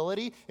our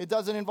ability. It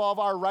doesn't involve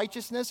our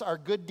righteousness, our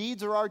good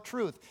deeds, or our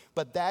truth.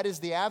 But that is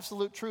the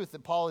absolute truth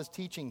that Paul is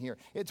teaching here.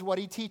 It's what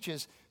he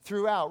teaches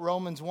throughout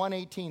Romans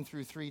 1:18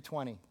 through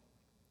 3:20.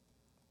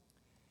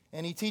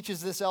 And he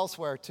teaches this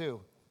elsewhere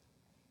too.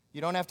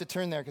 You don't have to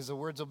turn there because the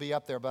words will be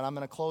up there, but I'm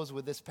going to close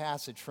with this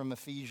passage from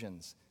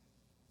Ephesians.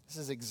 This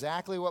is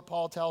exactly what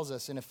Paul tells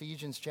us in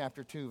Ephesians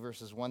chapter 2,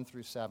 verses 1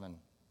 through 7.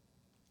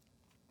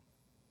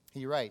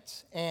 He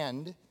writes,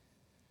 "And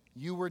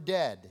you were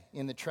dead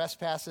in the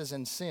trespasses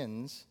and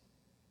sins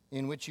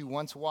in which you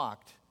once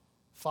walked,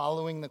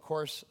 following the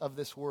course of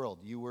this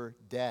world." You were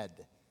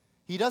dead.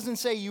 He doesn't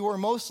say you were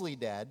mostly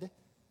dead.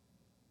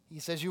 He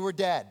says you were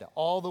dead,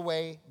 all the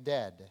way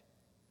dead.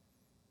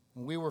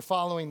 And we were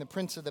following the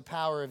prince of the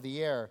power of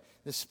the air,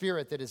 the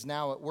spirit that is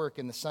now at work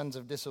in the sons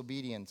of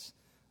disobedience,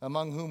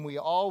 among whom we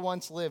all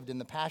once lived in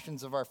the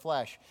passions of our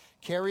flesh,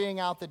 carrying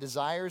out the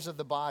desires of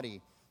the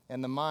body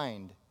and the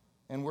mind,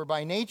 and were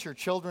by nature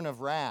children of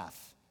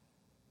wrath.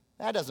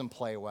 That doesn't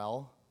play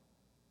well.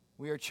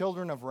 We are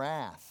children of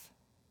wrath,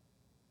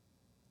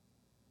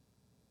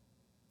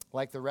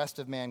 like the rest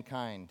of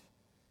mankind.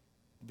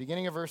 The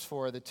beginning of verse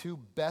 4, the two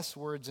best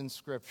words in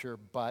Scripture,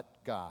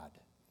 but God.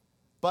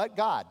 But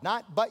God,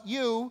 not but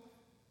you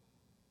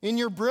in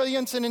your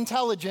brilliance and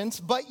intelligence,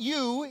 but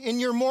you in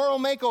your moral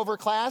makeover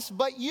class,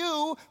 but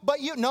you,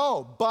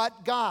 no,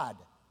 but God.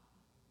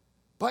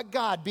 But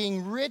God,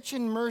 being rich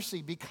in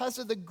mercy, because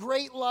of the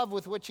great love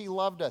with which he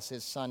loved us,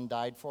 his Son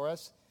died for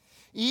us.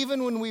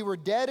 Even when we were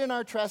dead in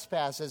our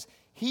trespasses,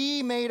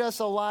 he made us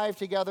alive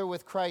together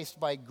with Christ.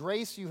 By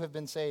grace you have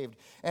been saved,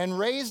 and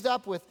raised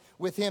up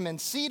with him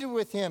and seated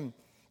with him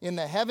in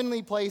the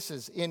heavenly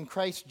places in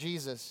Christ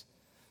Jesus,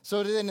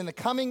 so that in the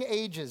coming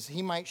ages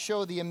he might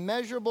show the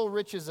immeasurable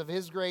riches of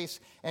his grace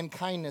and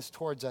kindness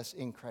towards us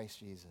in Christ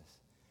Jesus.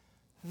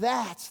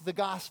 That's the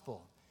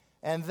gospel.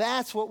 And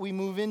that's what we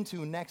move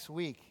into next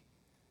week.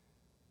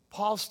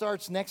 Paul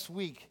starts next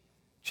week,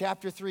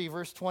 chapter 3,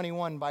 verse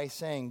 21, by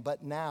saying,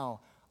 "But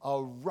now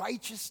a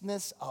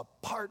righteousness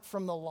apart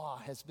from the law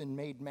has been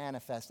made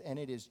manifest, and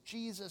it is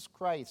Jesus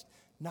Christ,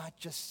 not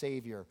just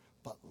Savior,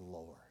 but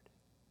Lord."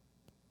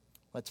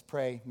 Let's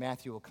pray.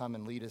 Matthew will come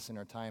and lead us in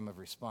our time of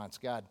response.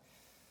 God,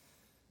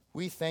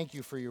 we thank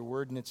you for your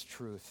word and its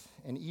truth.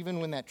 And even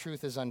when that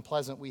truth is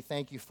unpleasant, we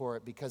thank you for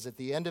it, because at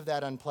the end of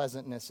that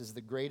unpleasantness is the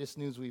greatest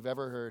news we've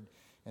ever heard,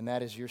 and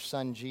that is your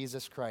Son,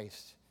 Jesus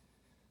Christ,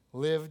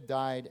 lived,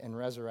 died, and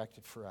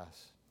resurrected for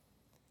us.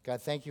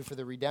 God, thank you for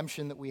the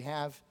redemption that we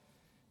have.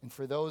 And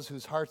for those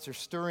whose hearts are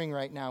stirring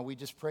right now, we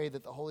just pray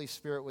that the Holy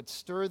Spirit would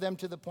stir them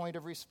to the point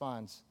of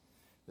response,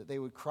 that they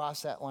would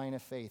cross that line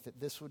of faith, that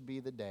this would be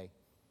the day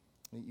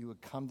that you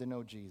would come to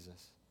know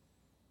Jesus.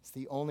 It's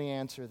the only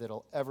answer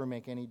that'll ever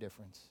make any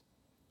difference.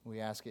 We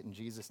ask it in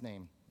Jesus'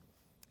 name.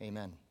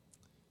 Amen.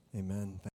 Amen.